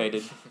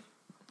anticipated,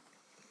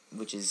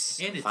 which is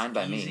And it's fine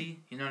by easy, me.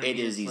 you know what I It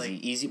mean? is It's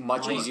easy, like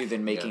much quick. easier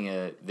than making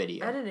a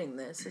video. Editing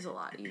this is a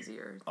lot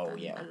easier Oh than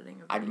yeah,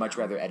 editing a I'd much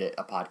video. rather edit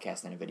a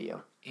podcast than a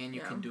video. And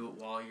you Yeah. can do it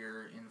while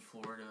you're in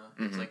Florida.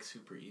 It's like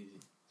super easy.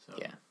 So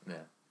Yeah. Yeah.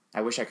 I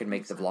wish I could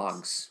make the Makes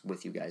sense. vlogs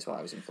with you guys while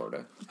I was in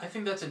Florida. I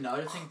think that's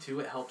another thing too.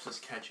 It helps us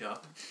catch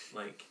up.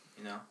 Like,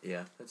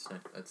 Yeah, that's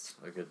nice. That's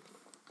a good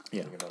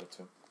Yeah. thing about it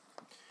too.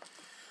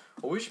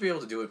 Well, we should be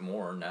able to do it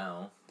more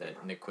now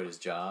that Nick quit his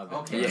job.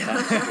 and- Okay.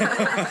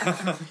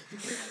 Yeah.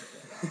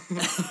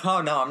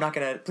 Oh no, I'm not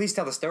gonna. Please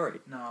tell the story.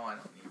 No, I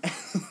don't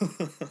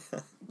need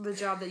that. The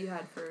job that you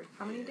had for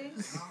how many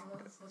days? No,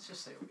 let's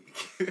just say a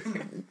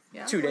week.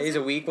 Yeah. 2 days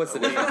a week. What's the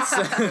A week.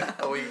 difference?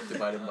 A week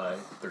divided by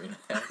 3.5.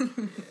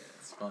 Yeah,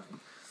 it's fine.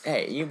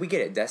 Hey, we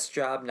get it. Desk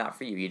job, not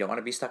for you. You don't want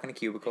to be stuck in a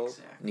cubicle.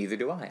 Exactly. Neither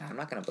do I. I'm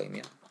not gonna blame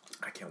you.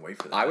 I can't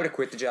wait for that. I would have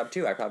quit the job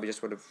too. I probably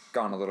just would have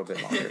gone a little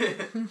bit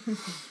longer.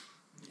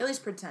 At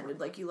least pretended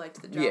like you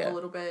liked the job Yeah. a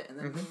little bit, and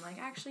then been like,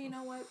 actually, you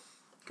know what?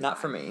 Not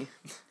for me.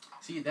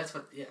 See, that's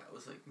what. Yeah, I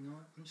was like, you know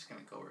what? I'm just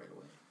gonna go right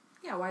away.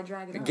 Yeah, why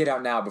drag it out? Get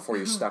out now before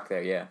you're stuck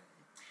there. Yeah.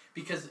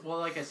 Because, well,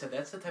 like I said,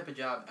 that's the type of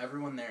job.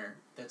 Everyone there.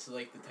 That's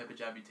like the type of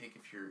job you take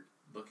if you're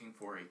looking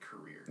for a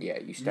career. Yeah,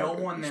 you start.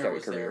 No one you there start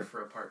was a career. there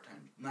for a part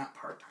time. Not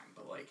part time,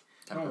 but like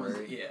no one was.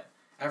 Temporary. Yeah,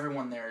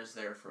 everyone there is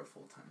there for a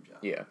full time job.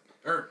 Yeah.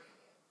 Or.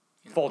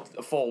 You know,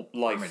 Full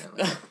life.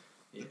 Permanently.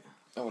 Yeah.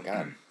 Oh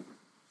God.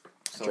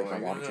 So Drank my are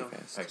you water gonna too go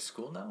fast. back to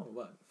school now or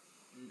what?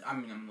 I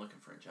mean, I'm looking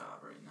for a job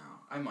right now.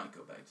 I might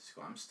go back to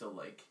school. I'm still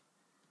like.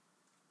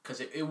 Because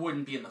it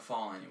wouldn't be in the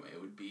fall anyway. It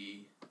would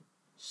be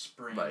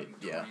spring. Right,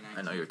 yeah. 2019.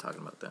 I know you were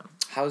talking about that.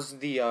 How's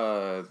the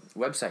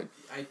website?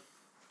 I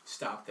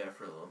stopped that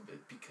for a little bit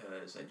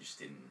because I just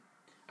didn't.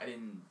 I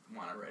didn't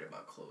want to write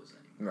about clothes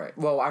anymore. Right.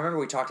 Well, I remember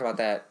we talked about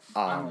that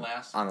On the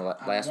last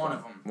last one one.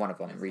 of 'em, One of I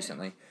them think.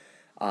 recently.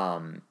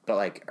 But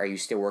like, are you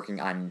still working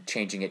on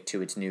changing it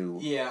to its new?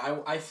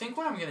 Yeah, I think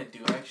what I'm gonna do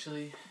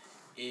actually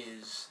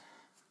is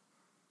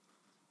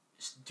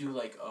do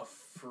like a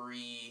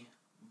free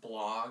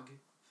blog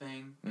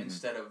thing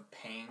instead of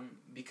paying,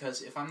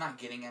 because if I'm not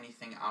getting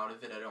anything out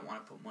of it, I don't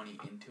want to put money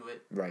into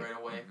it Right.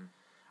 away.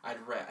 I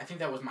think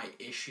that was my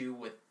issue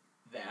with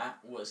that,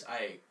 was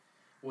I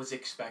was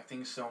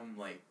expecting some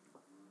like,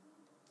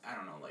 I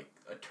don't know, like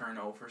a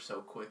turnover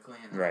so quickly,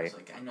 and I was Right.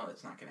 like, I know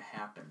that's not gonna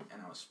happen,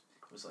 and it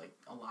was like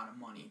a lot of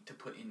money to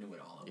put into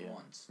it all at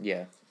once.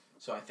 Yeah.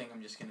 So I think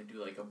I'm just gonna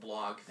do like a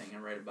blog thing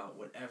and write about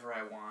whatever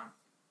I want.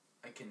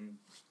 I can,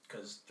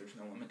 because there's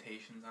no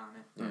limitations on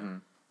it, Mm-hmm.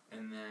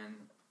 and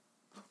then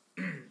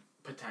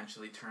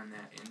potentially turn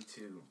that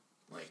into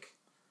like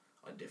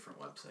a different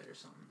website or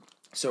something.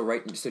 So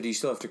do you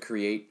still have to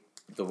create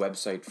the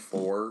website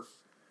for,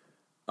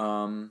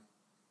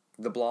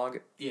 the blog?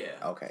 Yeah.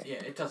 Okay. Yeah,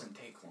 it doesn't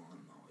take long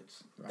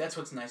though. That's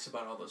what's nice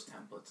about all those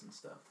templates and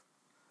stuff.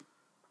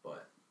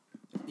 But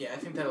yeah, I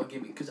think that'll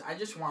give me, because I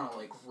just want to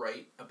like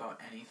write about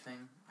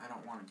anything. I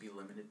don't want to be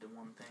limited to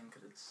one thing,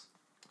 because it's.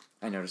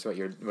 I noticed what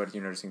you're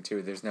noticing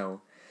too. There's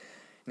no,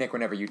 Nick.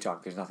 Whenever you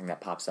talk, there's nothing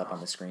that pops up on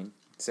the screen.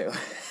 So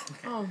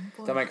Oh,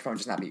 boy. the microphone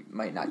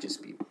might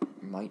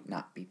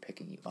not be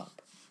picking you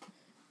up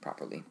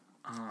properly.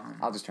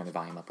 I'll just turn the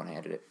volume up when I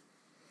edit it.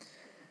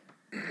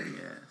 Yeah.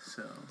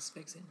 So. Just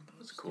fix it in post.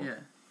 That's cool. Yeah.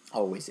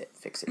 Always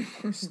fix it in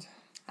post.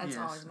 That's Yes.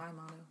 always my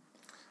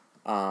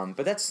motto.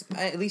 But that's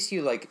at least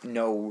you like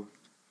know,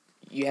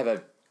 you have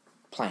a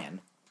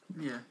plan.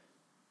 Yeah.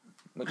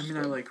 Which I is mean,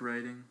 I good. like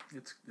writing.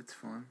 It's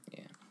fun.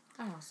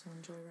 I also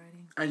enjoy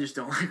writing. I just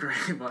don't like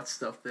writing about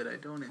stuff that I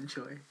don't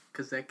enjoy,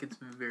 because that gets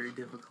very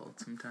difficult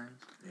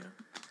sometimes.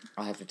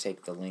 I'll have to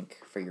take the link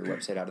for your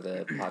website out of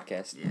the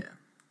podcast. Yeah.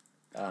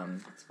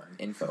 That's fine.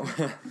 Info.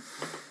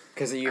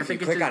 Because if you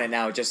think click it's on it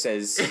now, it just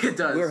says It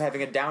does. we're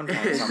having a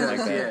downtime, It something like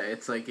does, that. yeah,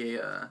 it's like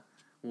a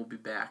we'll be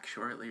back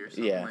shortly or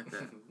something Yeah. like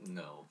that.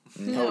 No.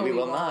 No, we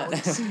will not.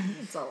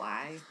 It's a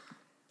lie.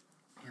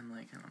 And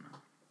like, I don't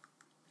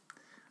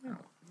know.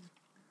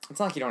 It's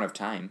not like you don't have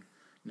time.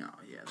 No,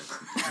 yeah, that's.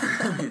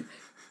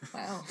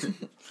 Wow. I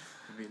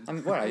mean, I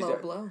mean, what? Low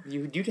blow.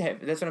 You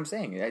have. That's what I'm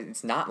saying.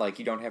 It's not like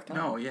you don't have time.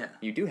 no, yeah,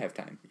 You do have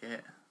time. yeah.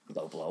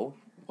 Low blow.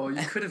 Well,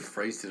 you could have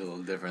phrased it a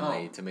little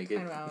differently Oh. to make I it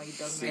don't know, he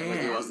doesn't. seem like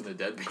he Man. wasn't a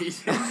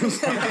deadbeat.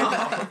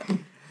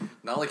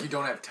 Not like you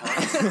don't have time.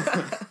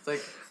 It's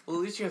like, well,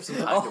 at least you have some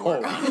time to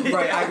work on it.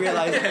 right. I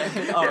realized.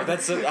 Oh,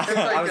 that's.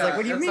 I was like,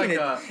 what do you that's mean?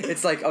 like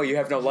It's like, oh, you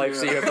have no life,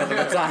 so you have nothing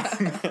but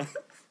time.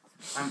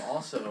 I'm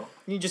also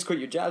You just quit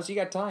your job, so you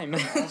got time.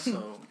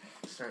 also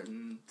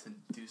starting to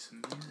do some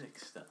music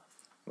stuff.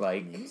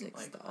 like, Music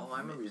Like, stuff. Oh,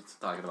 I remember you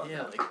talking about Yeah,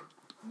 that. like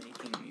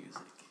making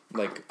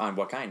music. on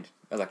what kind?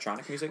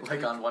 Electronic music?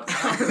 Like on what?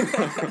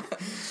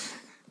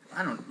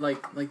 I don't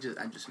like just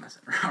I'm just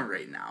messing around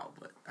right now,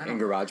 but I In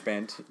don't.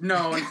 GarageBand.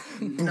 No.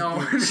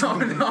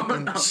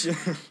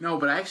 No,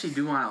 but I actually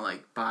do want to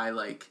like buy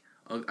like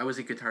I was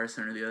at Guitar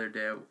Center the other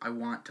day. I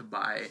want to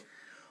buy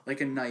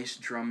like a nice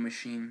drum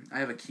machine. I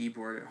have a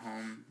keyboard at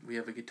home. We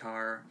have a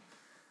guitar.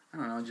 I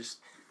don't know, just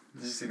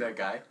Did you see that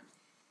guy?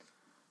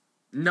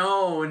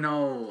 no,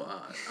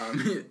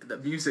 the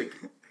music.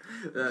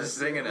 The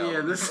singing Yeah,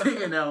 album. the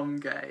singing album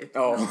guy.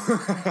 Oh,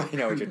 I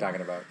know what you're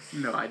talking about.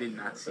 No, I did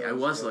not see. I That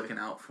was was funny. looking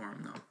out for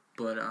him though.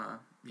 But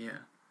yeah,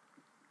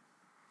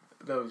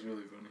 That was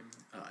really funny.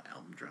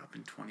 album drop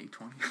in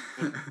 2020.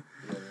 Yeah.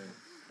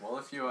 Well,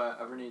 if you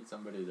ever need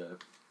somebody to...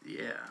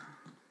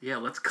 Yeah,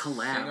 let's Sing a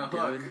collab,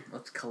 dude. hook.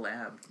 Let's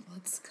collab.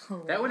 Let's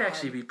collab. That would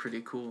actually be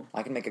pretty cool.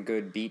 I can make a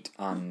good beat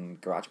on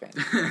GarageBand.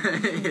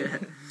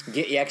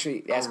 Yeah. You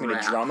actually ask me to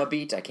rap. drum a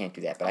beat. I can't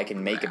do that, but I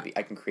can make a rap. beat.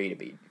 I can create a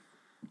beat.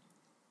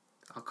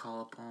 I'll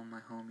call up all my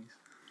homies.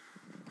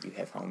 You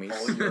have homies.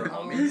 All your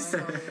Oh, my homies.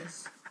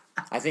 homies.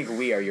 I think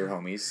we are your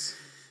homies.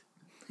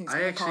 He's I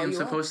gonna actually call am you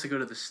up. supposed to go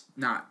to the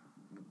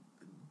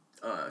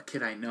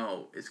kid I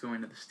know is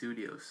going to the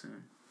studio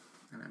soon,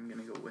 and I'm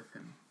gonna go with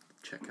him.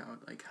 Check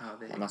out like how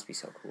they. That must be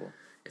so cool.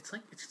 It's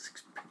pretty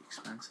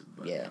expensive,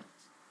 but Yeah.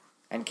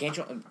 And can't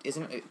you?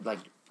 Isn't it like?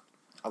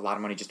 a lot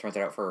of money just to rent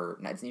it out for.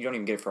 You don't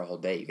even get it for a whole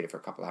day. You get it for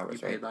a couple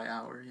hours, You right? pay by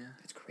hour, yeah.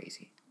 That's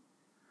crazy.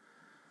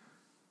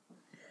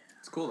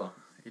 It's cool though.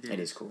 It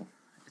is cool.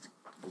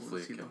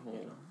 Hopefully, See it the can,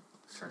 whole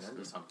turn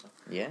into something.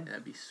 Yeah.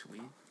 That'd be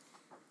sweet.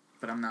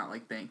 But I'm not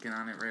like banking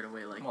on it right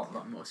away like Well,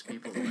 no. most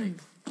people. Like,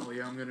 oh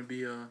yeah, I'm gonna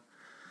be a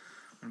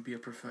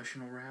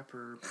professional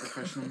rapper,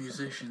 professional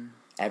musician.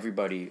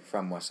 Everybody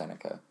from West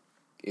Seneca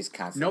is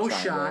constantly No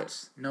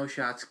trying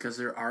shots, because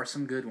there are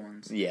some good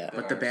ones. To, yeah.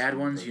 But the There are bad some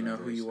ones, good you know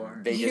ones, who you there's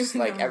are. They just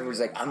like know. everyone's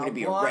like, I'm gonna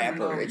be a I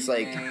rapper. wanna It's know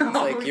like you. it's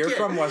like you're Okay.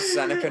 from West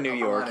Seneca, New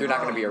York. You're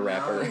not gonna be a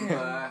rapper.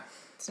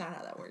 It's not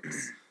how that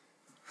works.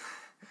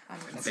 I'm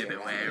gonna Baby, be a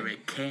rapper. where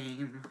it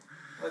came.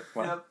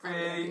 What's a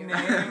pretty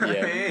Yeah.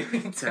 name?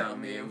 Yeah. Tell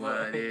me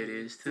what it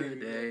is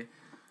today.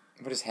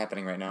 What is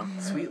happening right now?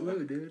 Sweet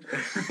Lou, dude.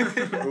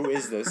 Who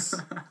is this?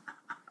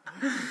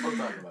 We'll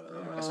talk about it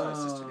later. I saw his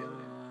sister the other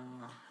day.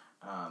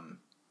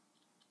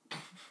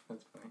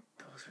 That's funny.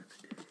 Those are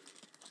the days.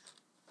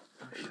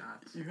 No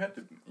shots.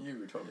 You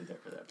were totally there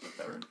for that,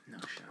 Bevan. No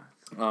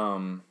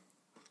shots.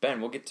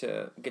 Ben, we'll get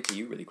to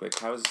you really quick.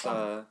 How's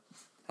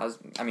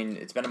I mean,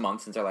 it's been a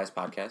month since our last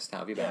podcast. How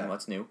have you been? Yeah.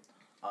 What's new?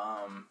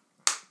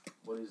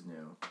 What is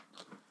new?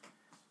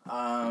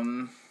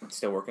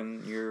 Still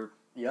working your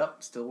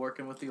Yep, still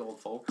working with the old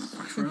folks.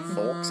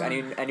 folks?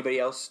 Anybody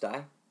else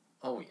die?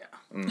 Oh yeah,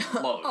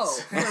 Mm. loads.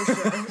 Oh, for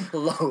sure.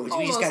 Loads.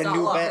 We just Almost got a all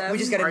new of batch. them. We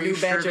just got Are a you new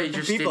sure batch they of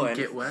just people didn't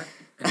in. get wet?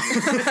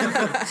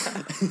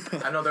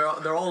 I know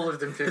they're older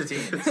than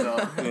 15,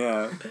 so.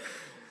 Yeah.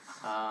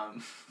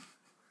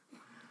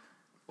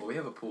 Well, we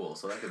have a pool,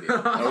 so that could be.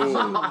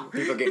 Oh,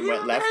 people getting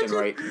wet left and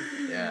right.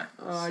 Yeah.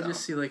 Oh, I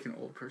just see like an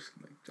old person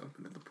like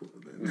jumping in the pool.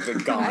 They're I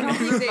don't gone.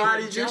 think they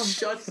Body would just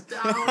jump. shuts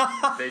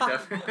down. They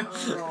definitely.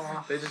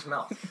 They just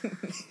melt.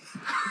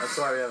 That's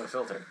why we have a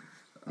filter.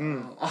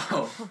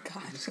 Oh,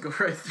 God. just go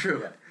right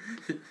through.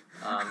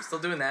 Yeah. Still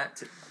doing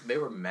that. They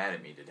were mad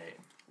at me today.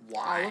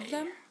 Why? All of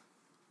them?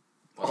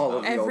 All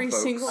of the old Every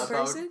folks. single About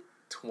person?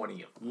 20 of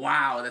them.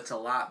 Wow, that's a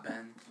lot,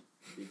 Ben.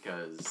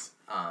 Because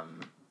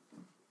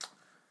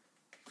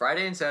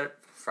Friday,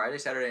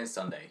 Saturday, and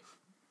Sunday,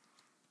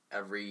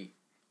 every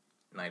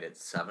night at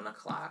 7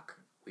 o'clock,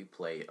 we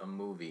play a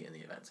movie in the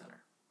event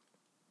center.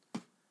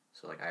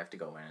 So like I have to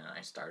go in and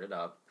I start it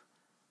up,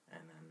 and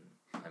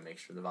then I make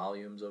sure the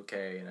volume's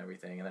okay and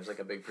everything, and there's like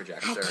a big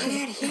projector.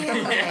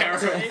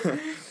 Yeah, right.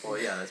 Well,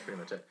 yeah, that's pretty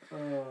much it.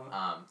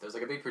 There's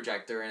like a big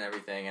projector and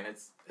everything, and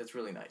it's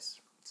really nice.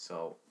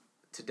 So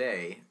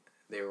today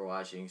they were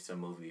watching some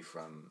movie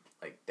from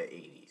like the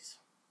 80s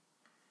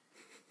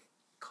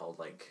called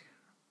like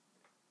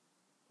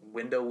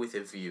Window with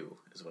a View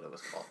is what it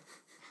was called.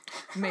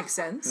 Makes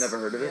sense. Never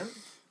heard of it.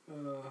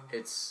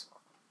 It's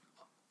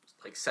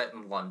like set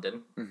in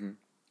London. Mm-hmm.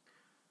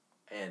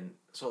 And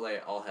so they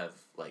all have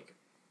like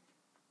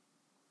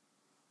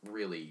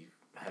really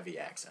heavy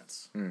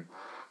accents. Mm.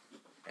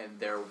 And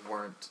there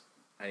weren't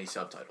any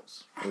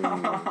subtitles.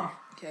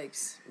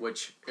 Yikes.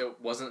 Which it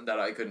wasn't that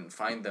I couldn't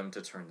find them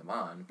to turn them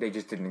on. They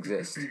just didn't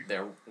exist.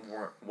 There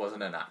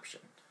wasn't an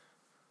option.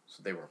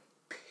 So they were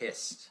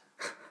pissed.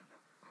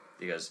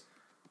 Because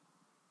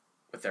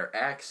with their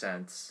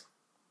accents,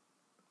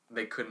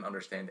 they couldn't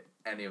understand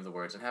any of the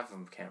words, and half of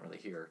them can't really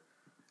hear.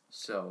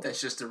 So That's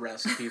just a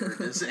recipe for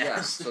disaster.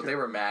 yeah, so they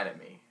were mad at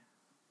me.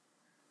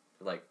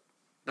 Like,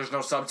 there's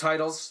no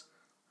subtitles?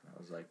 And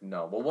I was like,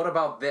 no. Well, what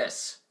about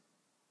this?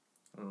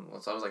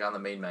 So I was like on the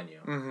main menu.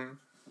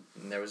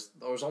 Mm-hmm. And there was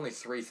only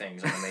 3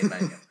 things on the main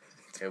menu.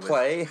 It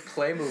was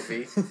play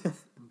movie,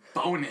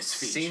 Bonus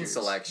features. scene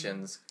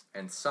selections,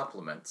 and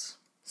supplements.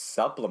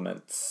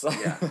 Supplements.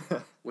 Yeah.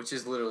 Which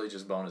is literally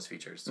just bonus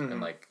features. Mm-hmm.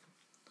 And like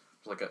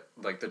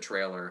the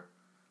trailer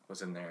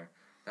was in there.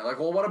 They're like,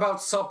 well, what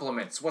about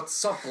supplements? What's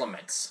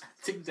supplements?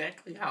 That's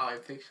exactly how I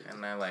pictured it.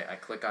 And I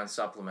click on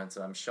supplements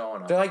and I'm showing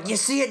them. They're like, you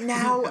see it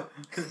now.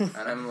 And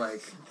I'm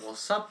like, well,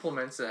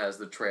 supplements, it has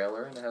the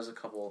trailer and it has a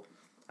couple,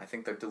 I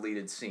think they're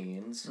deleted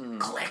scenes.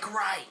 Click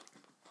right.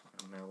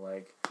 And they're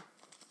like,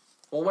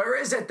 well, where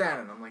is it then?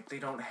 And I'm like, they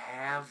don't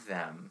have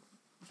them.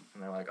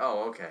 And they're like,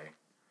 oh, okay.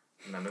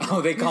 And then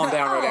Oh, they calmed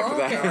down right after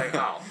they're that. like,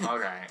 oh,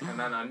 okay. And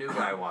then a new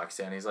guy walks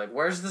in. He's like,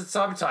 where's the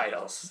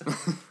subtitles?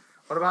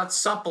 What about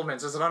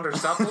supplements? Is it under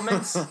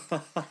supplements?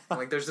 And,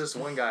 like, there's this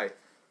one guy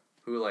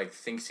who, like,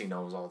 thinks he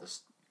knows all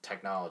this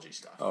technology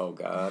stuff. Oh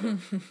God.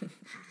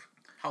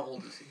 How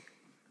old is he?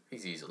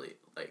 He's easily,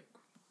 like...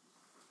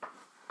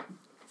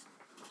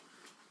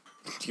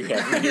 Do you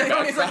have any?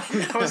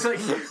 I was like,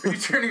 are you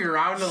turning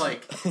around to,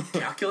 like,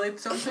 calculate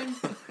something?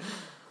 Do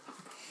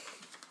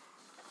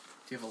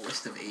you have a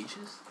list of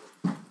ages?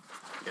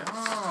 Yeah.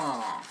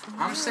 Oh,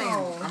 I'm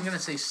gonna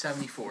say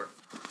 74.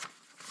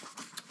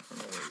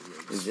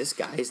 Is this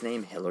guy's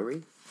name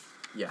Hillary?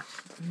 Yeah.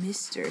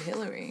 Mr.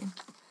 Hillary.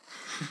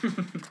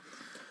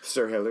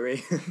 Sir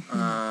Hillary?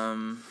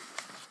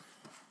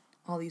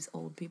 All these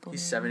old people.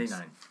 He's names.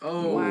 79.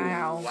 Oh,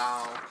 Wow.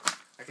 wow.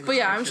 But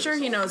yeah, I'm sure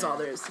he knows all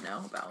there is to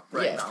know about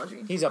Yeah.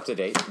 technology. He's up to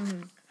date.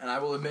 And I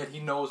will admit, he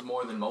knows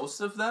more than most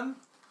of them.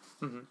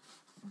 Mhm.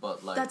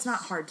 But, like... That's not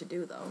hard to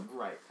do, though.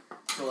 Right.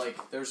 So,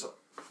 like, there's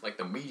like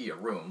the media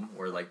room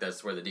where like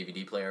that's where the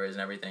DVD player is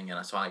and everything,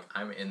 and so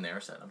I'm in there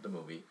setting up the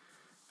movie,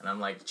 and I'm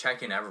like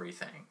checking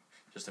everything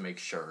just to make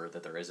sure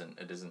that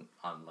it isn't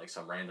on like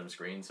some random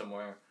screen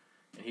somewhere,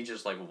 and he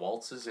just like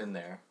waltzes in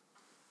there.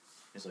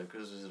 He's like,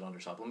 "Is it under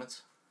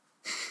supplements?"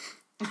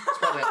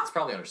 It's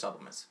probably under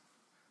supplements.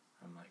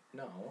 I'm like,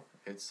 "No,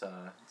 it's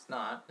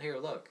not. Here,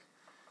 look."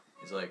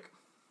 He's like,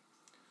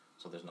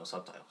 "So there's no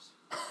subtitles."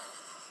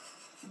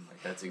 I'm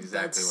like, "That's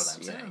exactly what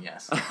I'm saying.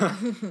 Yes."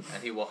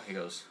 And he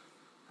goes,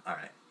 "All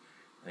right."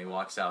 And he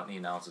walks out and he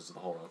announces to the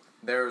whole room,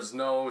 "There's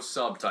no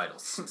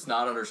subtitles. It's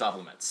not under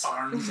supplements."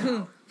 Arms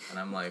out. And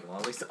I'm like, "Well,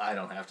 at least I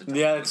don't have to."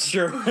 Yeah, that's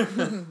true.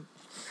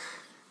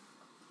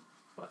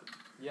 But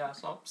yeah,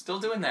 so I'm still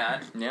doing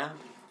that. Yeah.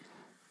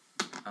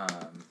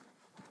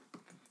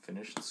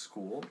 Finished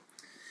school.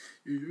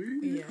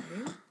 Yeah.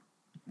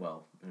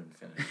 Well, I didn't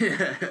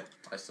finish.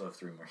 I still have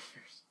 3 more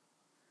years.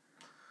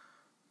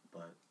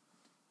 But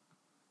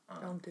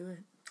Don't do it.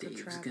 It's a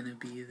Dave's trap. gonna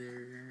be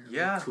there.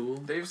 yeah, Cool.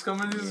 Dave's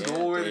coming to Yeah,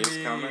 school with Dave's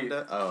me. coming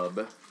to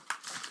UB.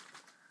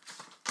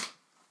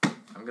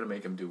 I'm gonna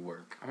make him do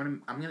work.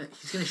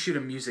 He's gonna shoot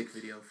a music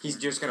video. He's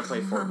just gonna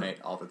play Fortnite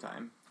all the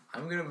time.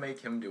 I'm gonna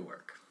make him do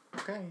work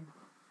Okay.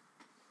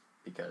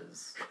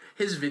 because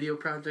His video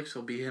projects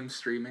will be him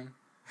streaming.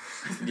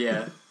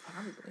 Yeah.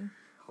 Probably.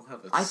 he'll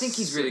have a I think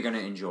he's really gonna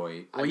enjoy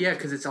it. Well, yeah,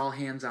 because it's all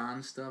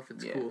hands-on stuff.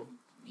 It's Yeah. cool.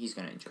 He's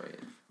gonna enjoy it.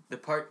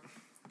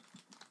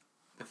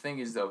 The thing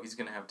is though, he's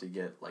gonna have to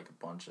get like a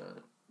bunch of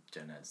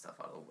gen ed stuff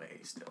out of the way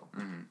still.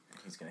 Mm-hmm.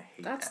 He's gonna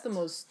hate That's that. the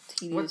most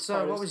tedious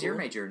part What of was your school.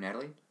 major,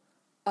 Natalie?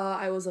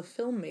 I was a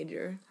film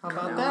major. How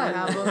about Now that?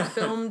 I have a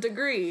film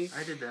degree.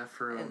 I did that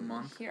for a And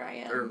month. here I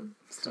am. Or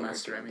still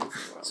semester, working I mean. in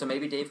Disney World. So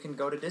maybe Dave can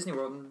go to Disney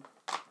World and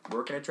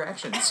work in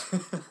attractions.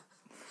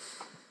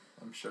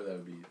 I'm sure that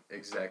would be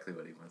exactly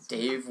what he wants.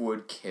 Dave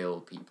would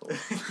kill people.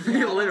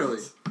 Yeah,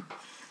 literally. I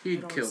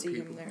He'd don't kill see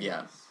him people. there.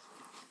 Yeah.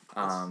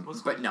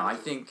 What's But no, I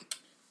think.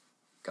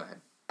 Go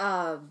ahead.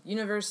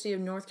 University of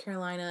North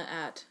Carolina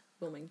at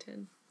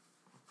Wilmington.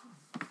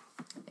 Yeah,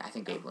 I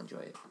think Dave will enjoy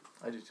it.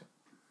 I do too.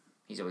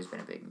 He's always been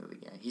a big movie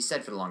guy. He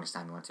said for the longest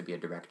time he wants to be a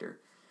director.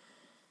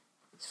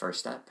 His first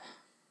step.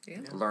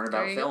 Yeah. Learn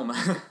There about you film.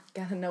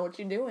 Gotta know what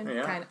you're doing.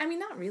 Yeah. Kind. I mean,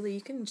 not really. You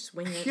can just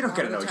wing it. You don't a lot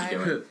gotta of know the what you're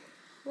time. doing.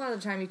 A lot of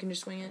the time, you can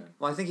just wing it.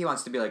 Well, I think he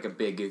wants to be like a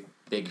big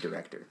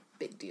director.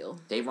 Big deal.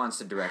 Dave wants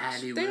to direct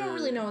Hollywood. They don't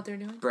really know what they're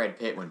doing. Brad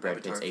Pitt when Brad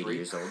Avatar Pitt's 80 3.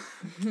 years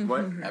old.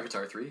 What?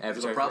 Avatar 3?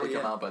 Avatar It'll probably 3,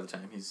 come yeah. out by the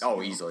time he's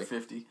Oh, easily.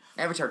 50.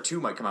 Avatar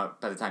 2 might come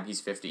out by the time he's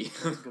 50.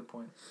 That's a good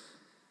point.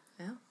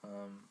 Yeah.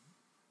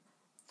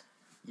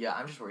 Yeah,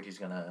 I'm just worried he's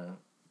gonna...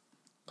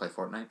 Play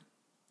Fortnite?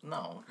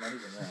 No, not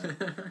even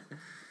that.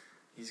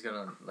 He's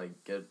gonna,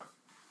 like, get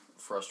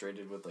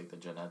frustrated with, like, the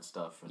gen ed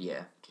stuff and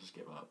Yeah. just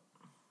give up.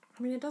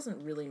 I mean, it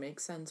doesn't really make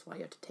sense why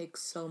you have to take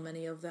so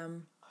many of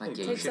them. Like, It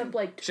yeah, you takes up shouldn't-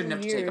 like 2 shouldn't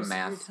have to years take a of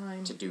your math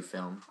time. to do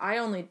film.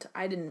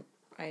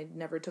 I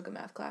never took a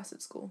math class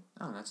at school.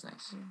 Oh, that's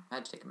nice. I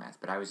had to take a math,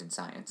 but I was in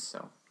science,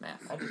 so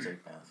math. I did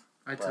take math.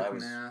 I But I took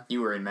was- math.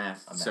 You were in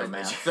math, A so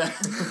math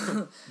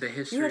math. The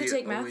history. You had to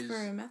take always, math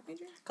for a math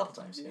major? A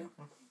couple times, yeah.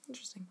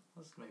 Interesting.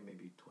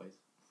 Maybe twice.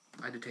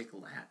 I had to take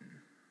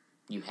Latin.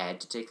 You had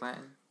to take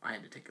Latin? I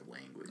had to take a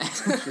language.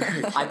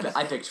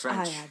 I picked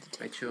French. I had to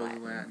I take chose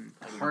Latin.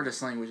 The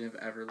hardest language I've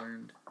ever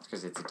learned.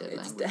 Because it's a dead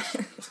It's language.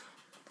 dead.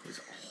 It was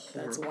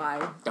That's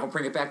horrible. why. Don't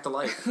bring it back to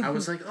life. I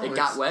was like, oh, It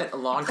got wet a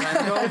long time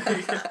ago.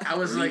 I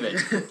was like,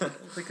 Leave it.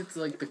 like it's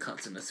like the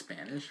cuts of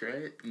Spanish,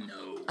 right?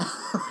 No.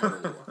 No.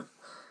 No.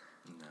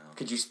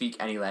 Could you speak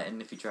any Latin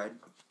if you tried?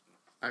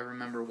 I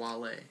remember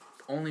Wale.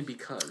 Only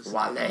because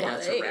Wale.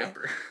 that's a Wale.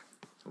 rapper.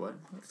 What?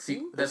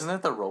 See, that's Isn't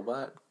that the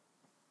robot?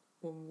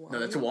 no,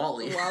 that's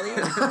Wally. Wale.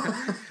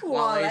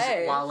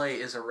 Wale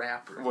is a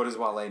rapper. What does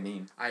Wale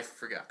mean? I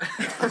forgot.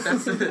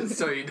 that's the,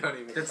 So you don't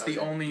even... that's the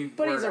only.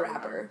 But word he's a I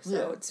rapper, remember.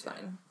 so Yeah. it's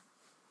fine.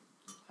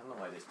 I don't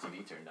know why this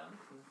TV turned on.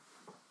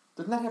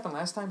 Didn't that happen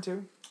last time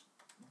too?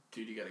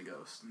 Dude, you got a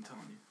ghost. I'm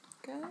telling you.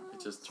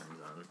 It just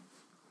turns on.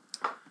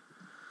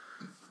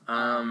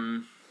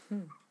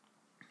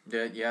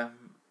 Yeah.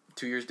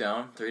 2 years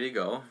down, 3 to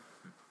go.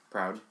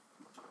 Proud.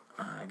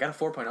 I got a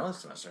 4.0 this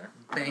semester.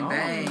 Bang Oh,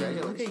 bang.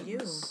 congratulations. Look at you.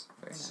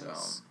 Very So,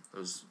 nice. it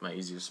was my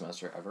easiest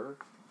semester ever.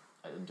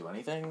 I didn't do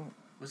anything.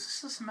 Was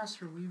this the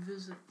semester we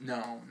visit?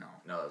 No. No,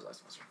 that was last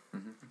semester.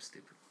 I'm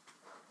stupid.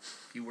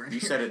 You weren't. You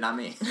here. said it, not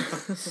me.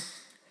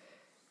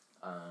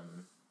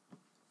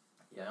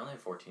 Yeah, I only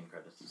had 14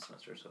 credits this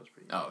semester, so it was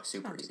pretty easy. Oh,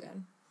 super Not too easy.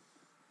 bad.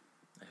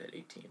 I had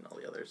 18, all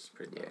the others,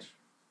 pretty Yeah. much.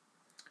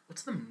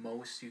 What's the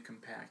most you can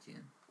pack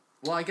in?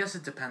 Well, I guess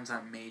it depends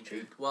on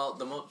major. Well,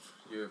 the most...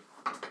 You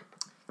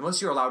The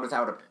most you're allowed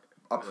without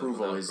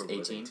approval Without is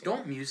approval is 18. 18.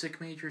 Don't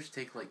music majors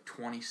take like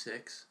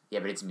 26?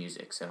 Yeah, but it's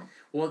music, so.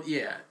 Well,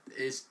 yeah,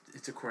 it's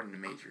according to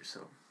major,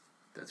 so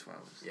that's why I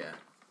was. Yeah.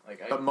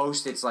 Like, But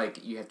most, it's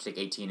like you have to take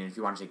 18, and if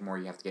you want to take more,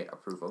 you have to get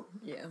approval.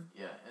 Yeah.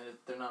 Yeah, and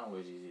they're not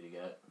always easy to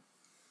get.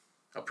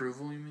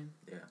 Approval, you mean?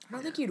 Yeah. I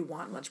don't think you'd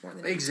want much more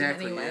than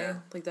Exactly, 18 anyway. yeah.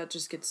 Like, that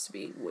just gets to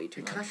be way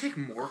too Can I much. take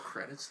more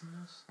credits than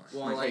this?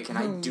 Well, Like, hey, can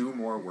I do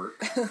more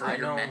work? for I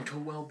your know- mental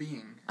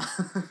well-being.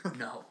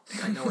 No.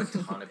 I know a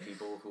ton of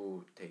people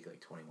who take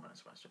like 21 a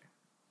semester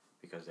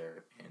because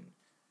they're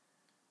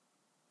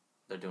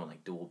doing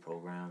like dual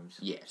programs.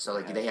 Yeah, so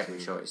like they have a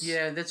choice.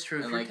 Yeah, that's true.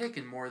 If And, you're like-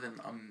 taking more than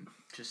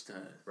just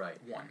a Right.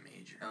 one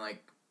major. And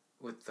like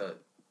with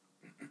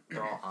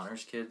they're all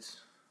honors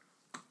kids.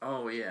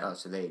 Oh yeah. Oh,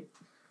 so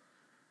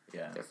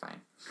Yeah. they're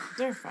fine.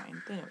 They're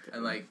fine. They know what they're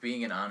And doing. like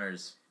being in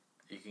honors,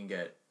 you can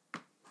get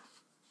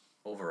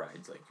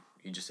overrides. Like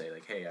you just say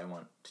like, "Hey, I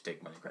want to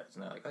take money credits,"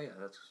 and they're like, "Oh yeah,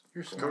 that's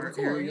You're cool." smart.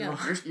 Cool, Here you yeah.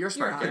 go. You're a You're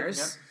smart kid.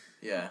 honors.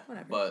 Yeah,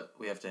 Whatever. but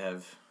we have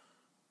to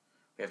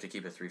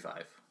keep it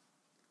 3.5.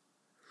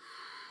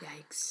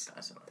 Yikes.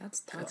 That's annoying. That's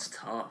tough. That's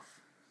tough.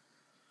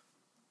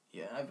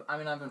 Yeah,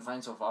 I've been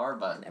fine so far,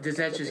 but Never Does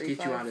get that the just get you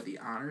 3.5? out of the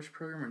honors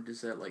program, or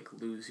does that like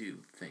lose you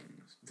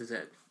things? Does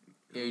that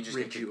yeah, you just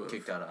rid get you of-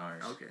 kicked out of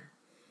honors. Okay.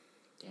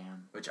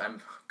 Damn. Which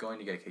I'm going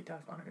to get kicked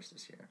out of honors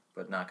this year,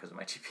 but not because of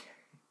my GPA.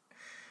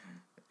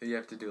 You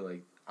have to do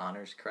like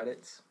honors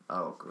credits,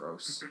 Oh,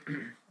 gross.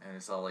 and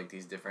it's all like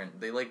these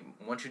different. They like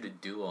want you to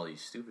do all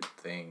these stupid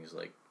things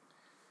like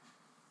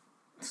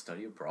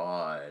study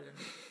abroad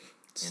and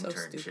So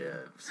internships,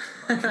 stupid.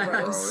 and, like,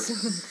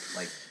 Gross.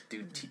 like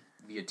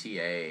be a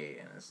TA,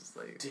 and it's just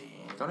like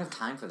Don't have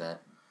time for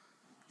that.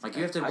 Like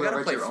you have to I worry gotta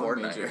about play your own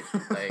Fortnite. major.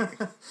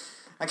 Like-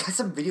 I got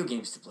some video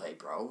games to play,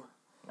 bro.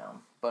 No,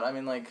 but I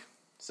mean like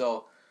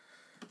so.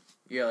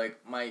 Yeah, like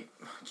my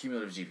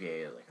cumulative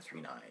GPA is like a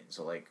 3.9,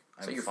 so like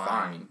I'm So you're fine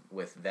fine.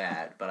 with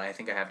that. But I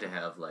think I have to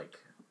have like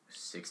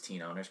 16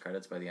 honors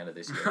credits by the end of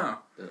this year, Huh.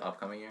 the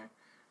upcoming year.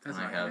 That's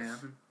And not I gonna have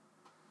happen.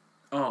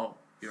 Oh,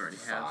 you already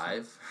have.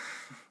 5.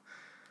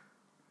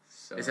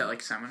 So Is that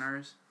like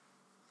seminars?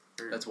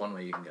 Or- that's one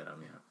way you can get them?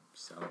 Yeah.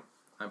 So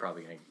I'm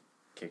probably gonna get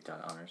kicked out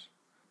of honors.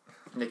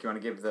 Nick, you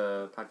want to give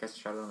the podcast a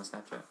shout out on the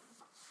Snapchat?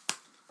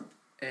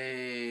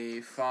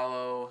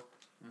 follow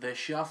the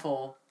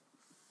shuffle.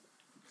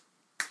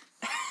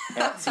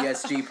 At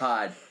CSG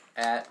Pod.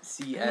 At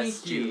Thank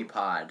CSG you.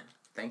 Pod.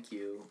 Thank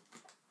you.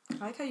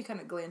 I like how you kind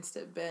of glanced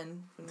at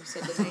Ben when you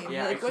said the name.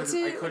 Yeah, like, I what's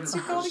couldn't- I it? couldn't- What's it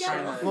I called was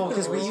again? trying to- Well,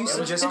 because we It used to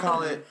was just fun.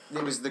 call it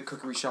was the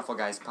Cookery Shuffle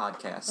Guys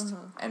podcast,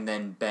 Uh-huh. and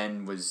then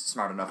Ben was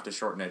smart enough to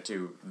shorten it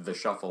to the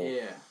Shuffle.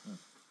 Yeah.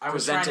 I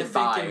was trying to Presented think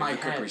by in my the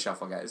Cookery head.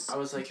 Shuffle Guys. I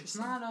was like, it's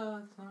not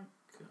good.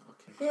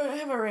 Okay. I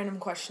have a random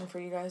question for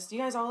you guys. Do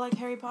you guys all like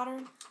Harry Potter?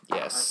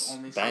 Yes, I've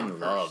only seen Ben the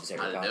first. loves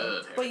Harry I Potter.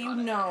 love Harry But you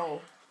Potter.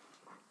 know,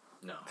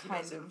 No.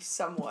 kind of,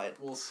 somewhat.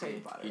 We'll see. Harry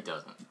Potter. He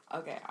doesn't.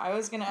 Okay, I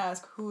was gonna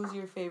ask who's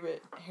your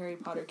favorite Harry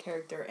Potter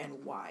character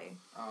and why.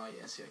 Oh,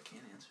 yeah, see, I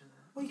can't answer that.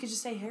 Well, you could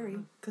just say Harry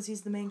because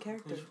he's the main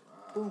character.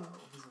 Boom.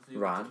 who's the dude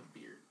Ron? with the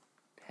beard?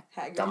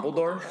 Hagrid.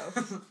 Dumbledore?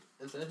 No.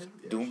 Is that him?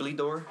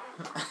 Dumbledore?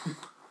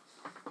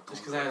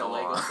 Just because I had a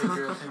Lego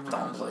figure of him when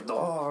I was like,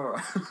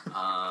 Dumbledore!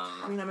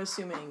 I mean, I'm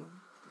assuming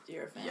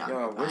you're a fan. Yeah.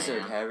 You're a I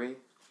wizard, am. Harry.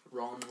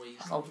 Ron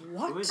Weasley. Oh,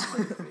 What? Who is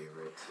my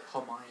favorite?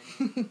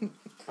 Hermione.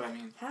 But I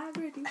mean,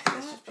 Hagrid, you it's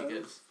just fat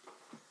because.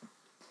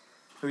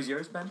 Who's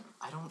yours, Ben?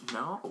 I don't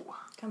know.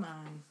 Come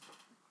on.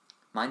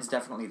 Mine's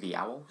definitely the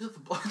owl. Who's the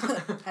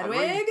blonde?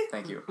 Hedwig?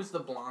 Thank you. Who's the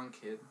blonde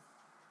kid?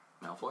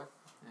 Malfoy?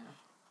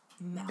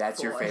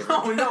 That's your Malfoy. favorite.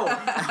 Oh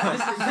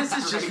no! this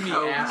is just me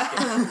Draco.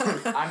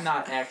 asking. I'm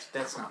not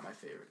That's not my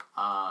favorite.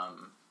 I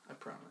I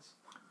promise.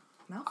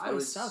 Malfoy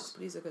was- sucks,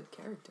 but he's a good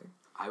character.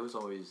 was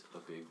always a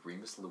big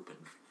Remus Lupin.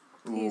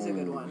 He's a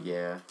good Ooh, one.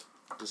 Yeah.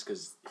 Just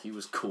because he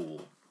was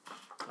cool.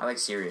 I like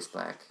Sirius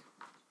Black.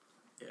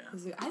 Yeah.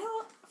 I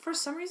don't. For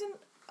some reason,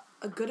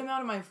 a good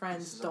amount of my This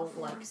friends is don't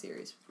all like fun.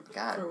 Sirius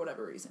God. for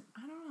whatever reason.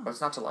 I don't know. What's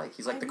not to like?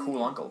 He's like I the really-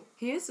 cool uncle.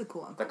 He is the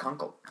cool The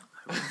uncle. kunkle.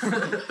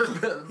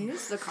 He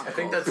is the uncle. I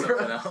think that's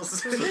something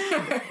else.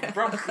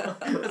 Bronco.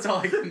 That's all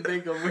I can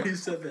think of when you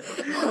said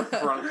that.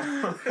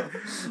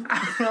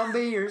 Bronco. I'll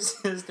be your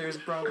sister's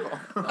Bronco.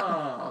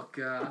 Oh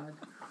God.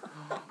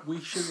 We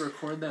should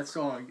record that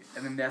song,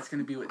 and then that's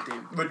gonna be what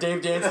Dave. But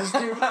Dave dances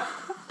too.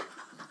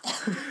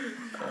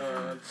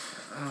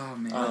 Oh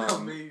man.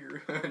 Um,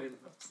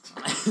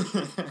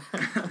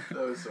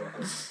 That was so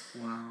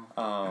awesome.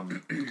 Wow.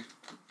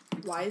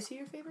 Why is he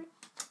your favorite?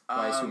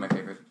 Why is who my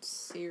favorite?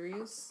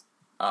 Sirius.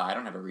 I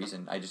don't have a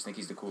reason. I just think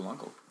he's the cool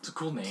uncle. It's a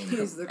cool name.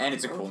 He's the And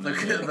it's a cool The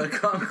name.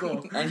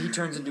 uncle. And he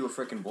turns into a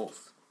freaking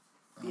wolf.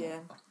 Yeah.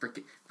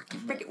 Freaking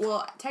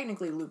Well,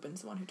 technically,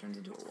 Lupin's the one who turns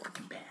into a wolf.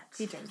 bats.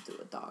 He turns into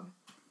a dog.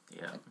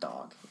 Yeah. A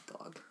dog.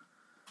 Dog.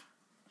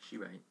 She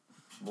right.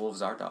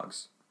 Wolves are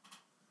dogs.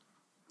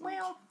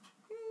 Well.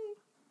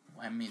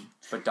 I mean,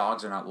 But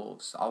dogs are not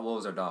wolves. All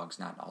wolves are dogs,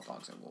 not all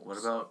dogs are wolves. What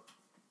about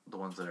the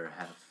ones that are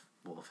half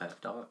wolf, half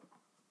dog?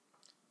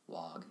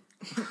 Log?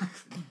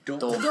 don't.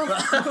 Dolph.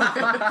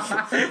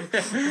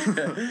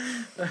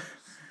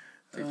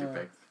 Take your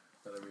pick.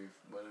 Whatever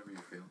you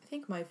feel. I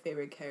think my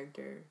favorite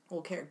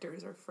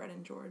characters are Fred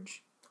and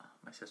George.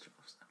 My sister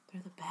loves them.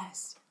 They're the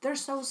best. They're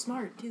so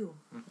smart, too.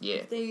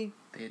 Yeah. They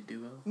They a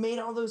duo. made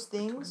all those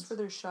things Twins. for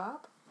their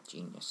shop.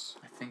 Genius.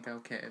 I think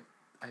okay.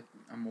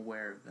 I'm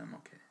aware of them.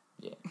 Okay.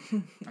 Yeah.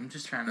 I'm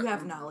just trying You to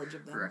have knowledge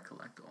of them.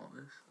 recollect all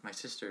this. My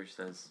sister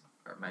says,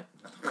 or my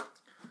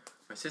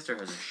sister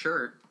has a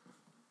shirt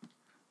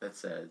that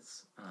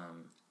says,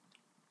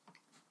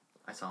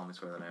 I solemnly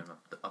swear that I am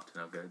up to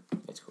no good.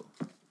 It's cool.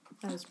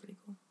 That is pretty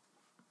cool.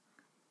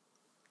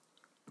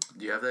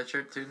 Do you have that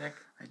shirt too, Nick?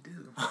 I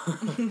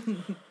do.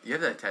 You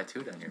have that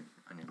tattooed on your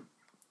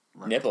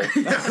left Nipple.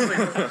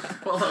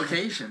 What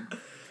location?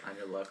 on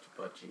your left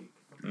butt cheek.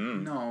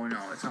 Mm. No,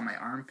 it's on my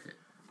armpit.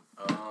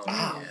 Oh.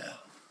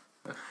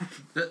 Yeah.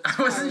 I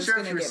wasn't was sure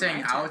if gonna you were get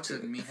saying my out tattoo.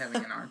 of me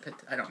having an armpit.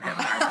 I don't have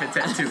an armpit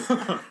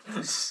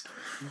tattoo.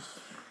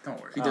 Don't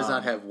worry. He does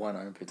not have one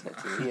armpit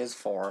tattoo. He has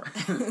 4.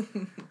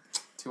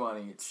 2 on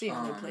each. It's the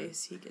only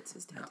place he gets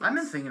his tattoos. I've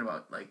been thinking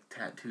about like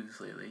tattoos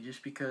lately,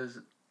 just because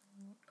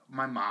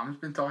my mom's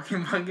been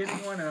talking about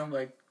getting one, and I'm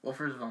like, well,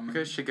 first of all, You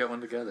guys should get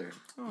one together.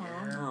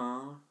 Aw.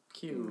 Aw,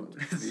 cute.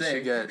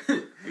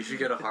 You should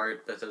get a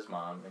heart that says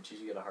mom, and she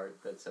should get a heart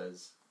that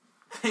says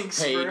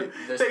Thanks Paid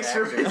this thanks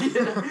for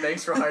actor.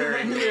 Thanks for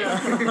hiring me.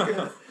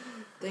 Yeah.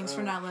 Thanks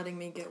for not letting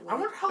me get I wet.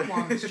 wonder how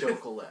long this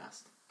joke will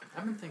last.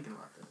 I've been thinking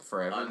about this.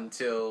 Forever.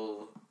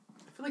 Until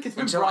I feel like it's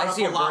been Until brought I up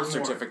see a lot birth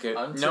more. certificate.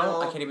 Until-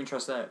 No, I can't even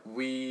trust that.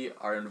 we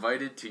are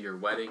invited to your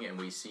wedding and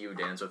we see you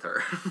dance with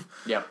her.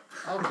 Yep.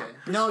 Okay.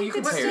 No, you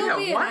can Could pay still her.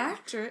 Yeah, be what? an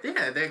actor.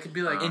 Yeah, there could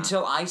be like.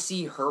 Until I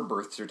see her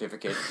birth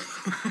certificate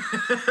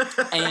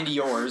and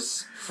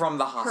yours from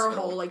the Her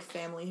hospital. whole like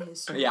family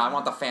history. Yeah, I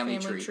want the family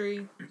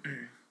tree.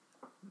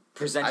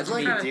 Present I'd to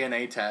like me. a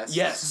DNA test.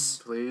 Yes.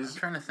 I'm Please.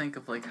 trying to think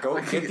of like how Go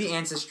I get could the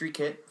Ancestry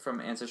kit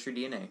from Ancestry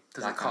DNA.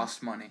 Does it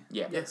cost money?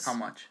 Yeah. Yes. How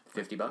much?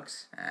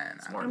 $50. And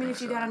It's I more I don't mean, think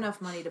if you so. got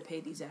enough money to pay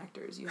these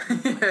actors, you have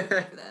enough money to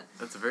pay for that.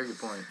 That's a very good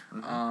point.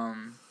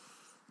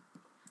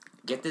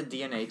 Get the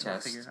DNA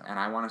test, figure it out. and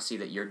I want to see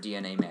that your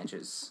DNA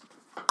matches.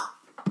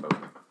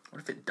 Boom. What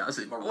if it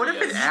doesn't? Maria. What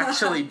if it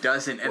actually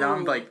doesn't, and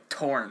I'm Ooh. like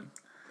torn?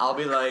 I'll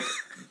be like,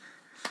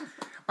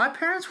 My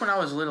parents, when I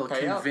was little,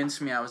 Pay up.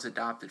 convinced me I was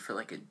adopted for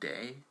like a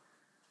day.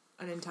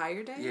 An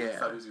entire day? I Yeah.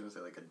 thought he was going to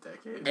say like a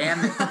decade. And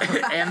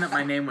and that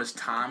my name was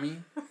Tommy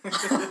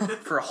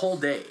for a whole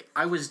day.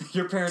 I was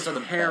your parents are the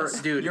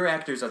best. dude. Your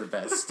actors are the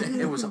best.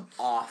 It was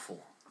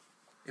awful.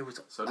 It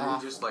was So did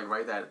awful. you just like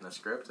write that in the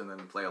script and then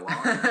play along?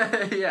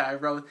 Yeah, I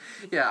wrote.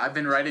 Yeah, I've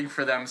been writing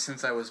for them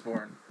since I was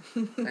born.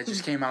 I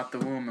just came out the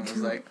womb and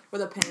was like,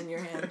 With a pen in your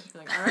hand.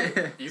 You're like, all right,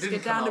 You let's didn't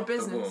get come down to out the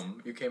business.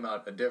 womb. You came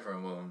out a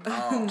different womb.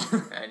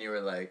 oh, And you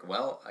were like,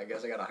 well, I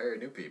guess I gotta hire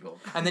new people.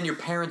 And then your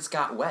parents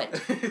got wet,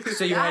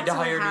 so you had That's to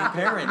what hire new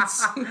happened.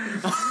 parents.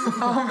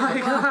 oh my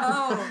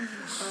god.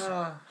 Oh, It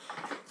all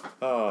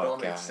Oh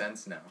god. makes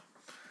sense now.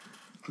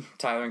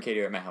 Tyler and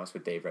Katie are at my house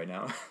with Dave right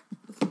now.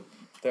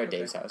 They're at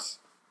Dave's house.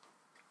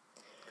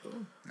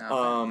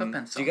 No,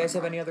 Do you guys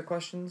have any other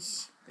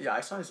questions? Yeah,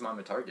 I saw his mom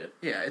at Target.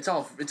 Yeah, it's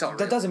all. That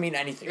real. doesn't mean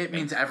anything. It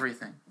means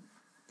everything.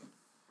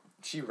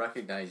 She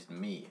recognized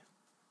me.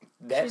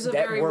 that She's a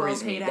that very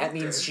worries me. well-paid That actor.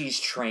 means she's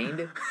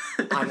trained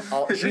on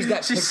all. She's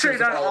got She's pictures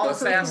trained of on all all of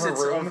us in her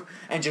facets room of-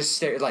 and just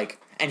stare like.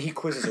 And he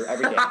quizzes her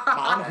every day.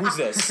 Mom, who's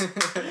this?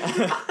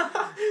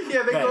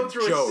 Yeah, they Ben,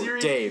 Joe,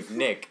 Dave,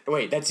 Nick.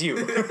 Wait, that's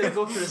you. They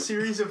go through a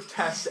series of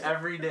tests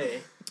every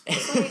day.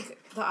 it's like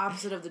the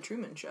opposite of the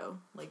Truman Show.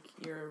 Like,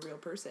 you're a real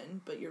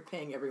person, but you're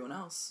paying everyone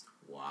else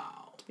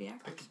Wow. to be I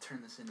actors. could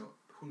turn this into.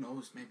 Who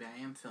knows? Maybe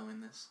I am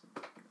filming this.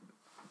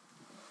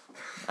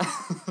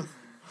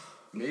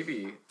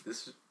 Maybe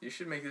you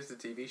should make this a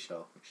TV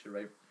show.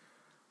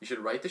 You should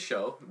write the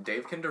show.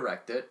 Dave can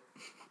direct it.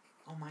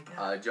 Oh my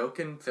god. Joe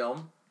can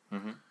film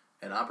Mhm.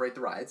 and operate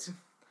the rides.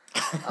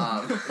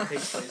 It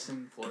takes place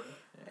in Florida.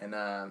 And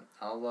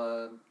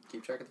I'll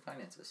keep track of the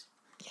finances.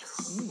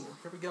 Yes. Ooh,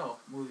 here we go.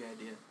 Movie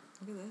idea.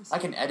 Look at this. I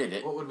can edit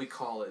it. What would we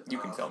call it? You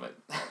can film it.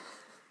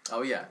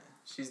 Oh yeah,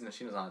 she knows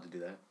how to do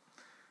that.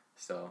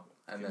 So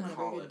and then Not a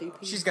call very good it,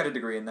 DP. She's got a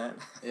degree in that.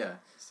 yeah,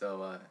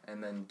 so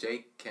and then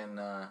Jake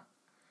can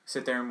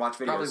Sit there and watch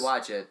videos. probably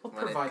watch it We'll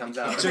when it provide comes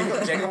the out.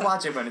 Jake will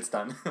watch it when it's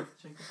done.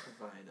 Jake will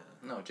provide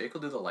No, Jake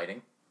will do the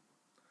lighting.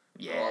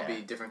 Yeah. It'll all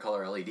be different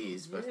color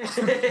LEDs, but But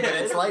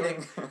it's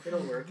lighting.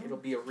 It'll work. It'll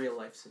be a real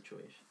life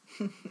situation.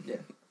 yeah.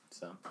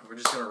 So we're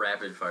just gonna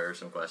rapid fire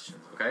some questions,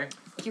 okay?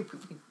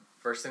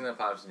 First thing that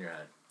pops in your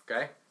head,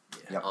 okay?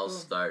 Yeah. Yep. I'll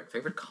start.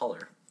 Favorite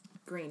color?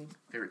 Green.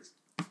 Favorite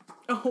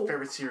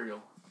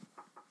cereal.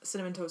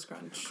 Cinnamon Toast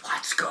Crunch.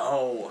 Let's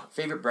go.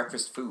 Favorite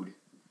breakfast food?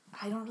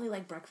 I don't really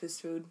like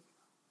breakfast food.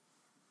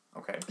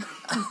 Okay.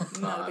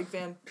 I'm not a big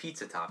fan.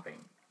 Pizza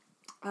topping.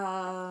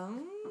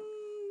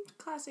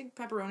 Classic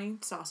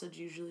pepperoni, sausage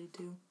usually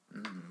too.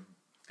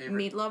 Favorite.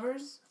 Meat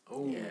lovers?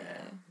 Oh Yeah.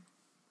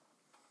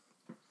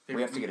 Favorite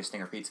We have to get a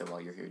Stinger pizza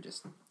while you're here.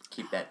 Just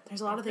keep that.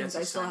 There's a lot of things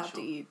That's I still have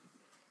to essential. eat.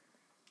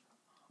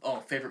 Oh,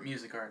 favorite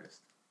music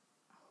artist.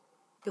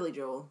 Billy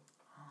Joel.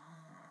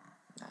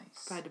 Nice.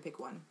 If I had to pick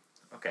one.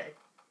 Okay.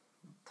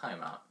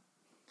 Time out.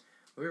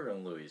 We were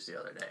in Louis the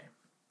other day,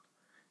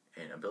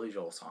 and a Billy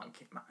Joel song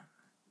came on.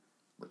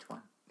 Which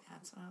one? Yeah,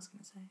 that's what I was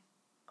gonna say.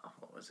 Oh,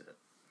 what was it?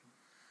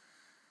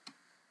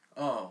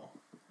 Oh.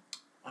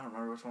 I don't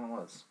remember which one it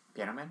was.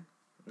 Piano Man?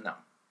 No.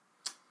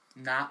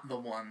 Not the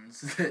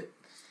ones that...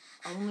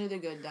 Only the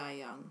good die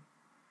young.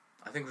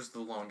 I think it was the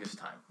longest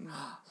time. Love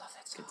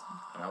that song.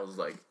 And I was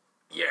like,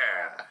 yeah!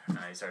 And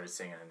I started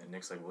singing, and then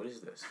Nick's like, what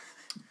is this?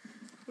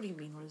 What do you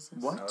mean? What is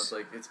this? What? And I was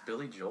like, it's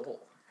Billy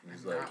Joel. And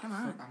he's like, Come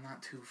on. I'm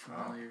not too oh,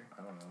 familiar.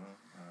 I don't know.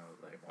 And I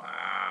was like,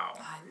 wow.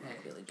 I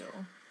love Billy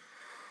Joel.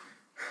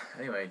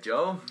 Anyway,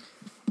 Joe?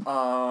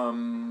 How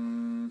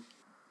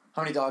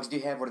many dogs do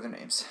you have? What are their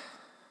names?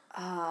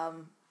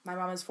 My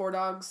mom has 4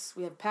 dogs.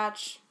 We have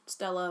Patch,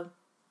 Stella,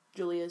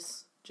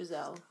 Julius,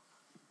 Giselle,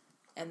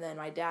 and then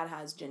my dad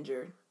has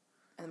Ginger,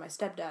 and then my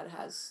stepdad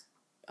has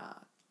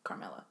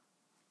Carmela.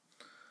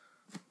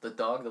 The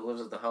dog that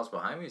lives at the house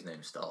behind me is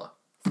named Stella.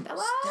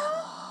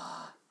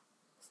 Stella.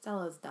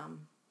 Stella's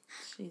dumb.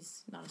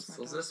 She's not a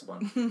smart So's dog. this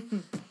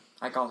one.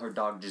 I call her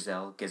dog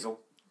Giselle. Gizzle.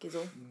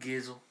 Gizzle.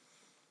 Gizzle.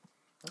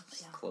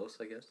 That's Yeah. close,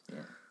 I guess.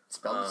 Yeah.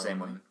 Spelled the same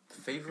way.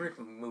 Favorite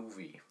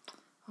movie?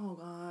 Oh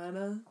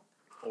God.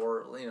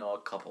 Or, you know,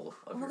 a couple of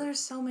Well, your... there's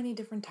so many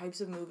different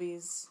types of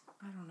movies.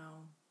 I don't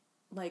know.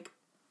 Like,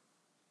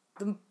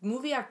 the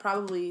movie I've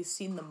probably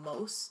seen the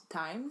most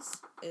times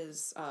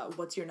is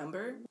What's Your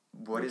Number?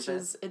 What is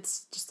that?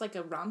 It's just like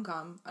a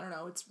rom-com. I don't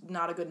know. It's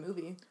not a good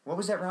movie. What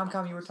was that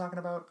rom-com you were talking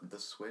about? The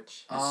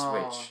Switch.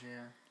 Switch.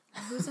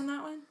 Yeah. Who's in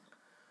that one?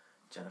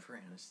 Jennifer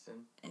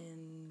Aniston.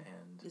 And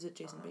And... is it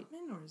Jason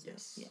Bateman or is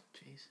yes. it? Yeah.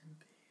 Jason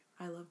Bateman.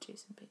 I love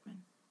Jason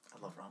Bateman. I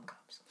love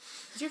rom-coms.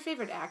 Who's your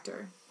favorite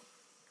actor?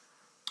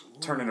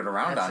 Turning it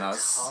around That's on a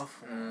us.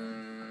 tough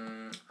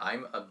one.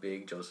 I'm a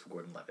big Joseph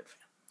Gordon-Levitt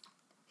fan.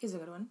 He's a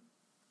good one.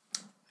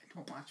 I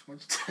don't watch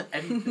much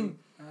anything.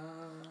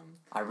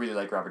 I really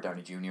like Robert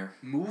Downey Jr.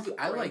 Movie.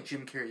 I like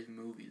Jim Carrey's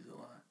movies a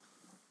lot.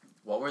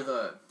 What were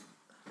the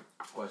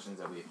questions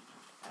that we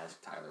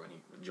asked Tyler when he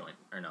joined?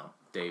 Or no,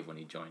 Dave when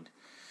he joined.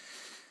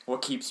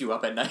 What keeps you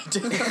up at night?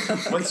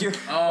 what's your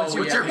Oh, what's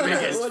your yeah.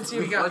 biggest? What's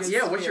your We got, biggest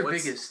yeah, what's your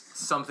What's biggest?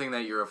 something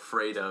that you're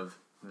afraid of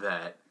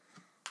that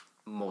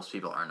most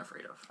people aren't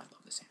afraid of? I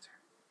love this answer.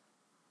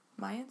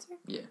 My answer?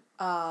 Yeah.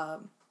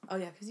 Oh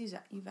yeah, because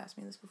you've asked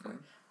me this before.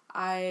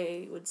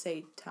 I would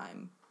say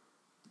time.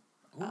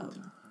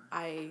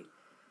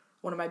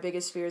 One of my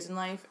biggest fears in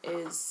life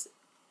is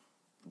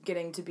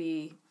getting to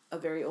be a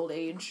very old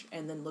age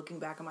and then looking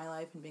back on my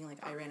life and being like,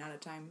 I ran out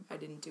of time. I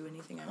didn't do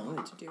anything I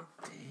wanted to do.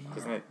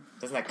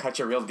 Doesn't that cut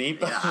you real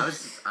deep? Yeah,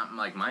 I'm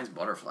like, mine's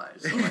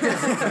butterflies. So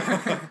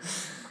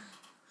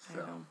I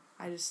know.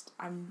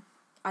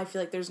 I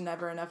feel like there's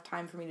never enough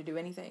time for me to do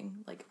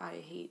anything. Like, I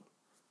hate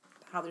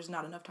how there's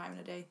not enough time in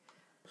a day.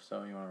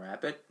 So you want to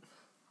wrap it?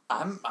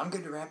 I'm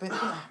good to wrap it.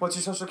 What's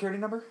your social security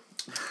number?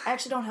 I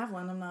actually don't have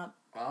one. I'm not.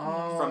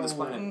 Oh. From this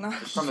planet. Not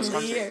From this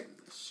country. here.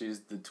 She's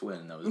the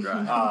twin that was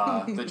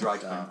dry. The dry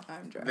twin.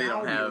 I'm dry. They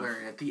don't Now have we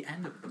learn at the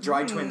end of the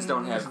Dry twins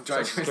don't have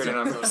dry social twins. security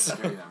Social numbers.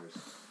 security numbers.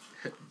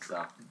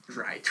 So,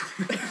 dry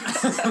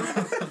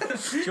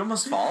twins. Did you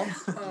almost fall?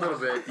 a little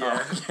bit,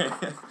 yeah. Oh,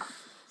 okay.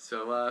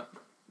 So,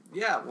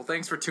 yeah. Well,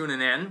 thanks for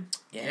tuning in.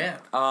 Yeah.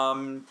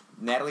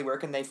 Natalie, where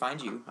can they find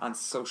you on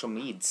social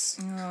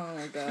meds? Oh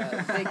my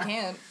god. They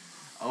can't.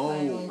 Oh.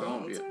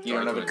 You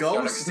don't have a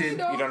Ghosted. You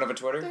don't have a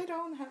Twitter? They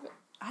don't have it.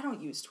 I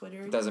don't use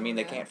Twitter. Doesn't mean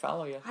they Yeah. can't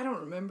follow you. I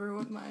don't remember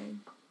what my.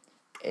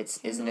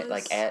 Isn't it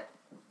like Handles. at?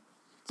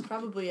 It's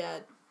probably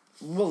at.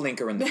 We'll link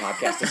her in the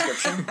podcast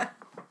description.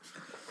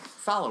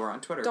 Follow her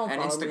on Twitter Don't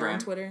and follow me Instagram. on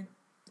Twitter.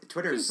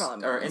 Twitter's You can follow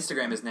me or on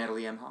Instagram is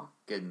Natalie M.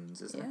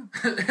 Hawkins, isn't Yeah.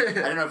 it?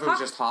 I don't know if it was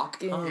just Hawk.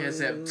 Yeah, it's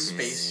that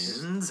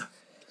space.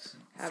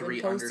 Haven't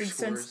 3 posted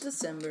since underscores.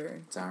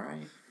 December. It's all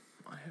right.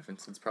 I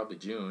haven't since probably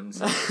June.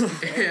 So.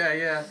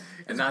 Yeah.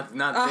 And not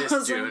I this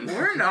was like, June.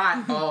 We're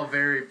not all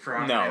very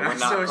prominent. No, we're on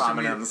not social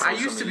prominent media. on I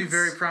social used to be medias.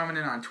 very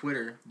prominent on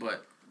Twitter,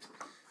 but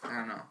I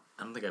don't know.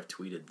 I don't think I've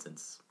tweeted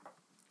since.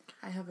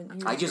 I haven't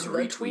used I just the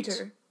retweet.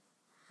 Twitter.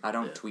 I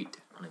don't Yeah. tweet.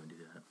 I don't even do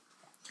that.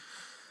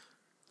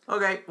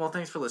 Okay, well,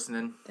 thanks for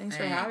listening. Thanks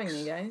for having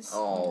me, guys.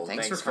 Oh,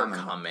 Thanks thanks for for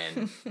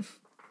coming. It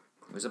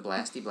was a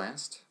blasty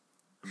blast.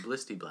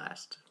 Blisty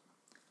blast.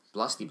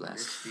 Blusty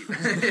blast.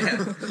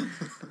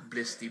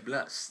 Blisty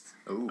blust.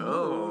 Ooh.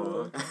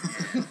 Oh.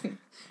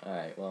 All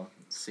right, well,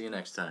 see you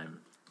next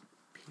time.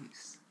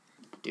 Peace.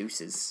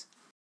 Deuces.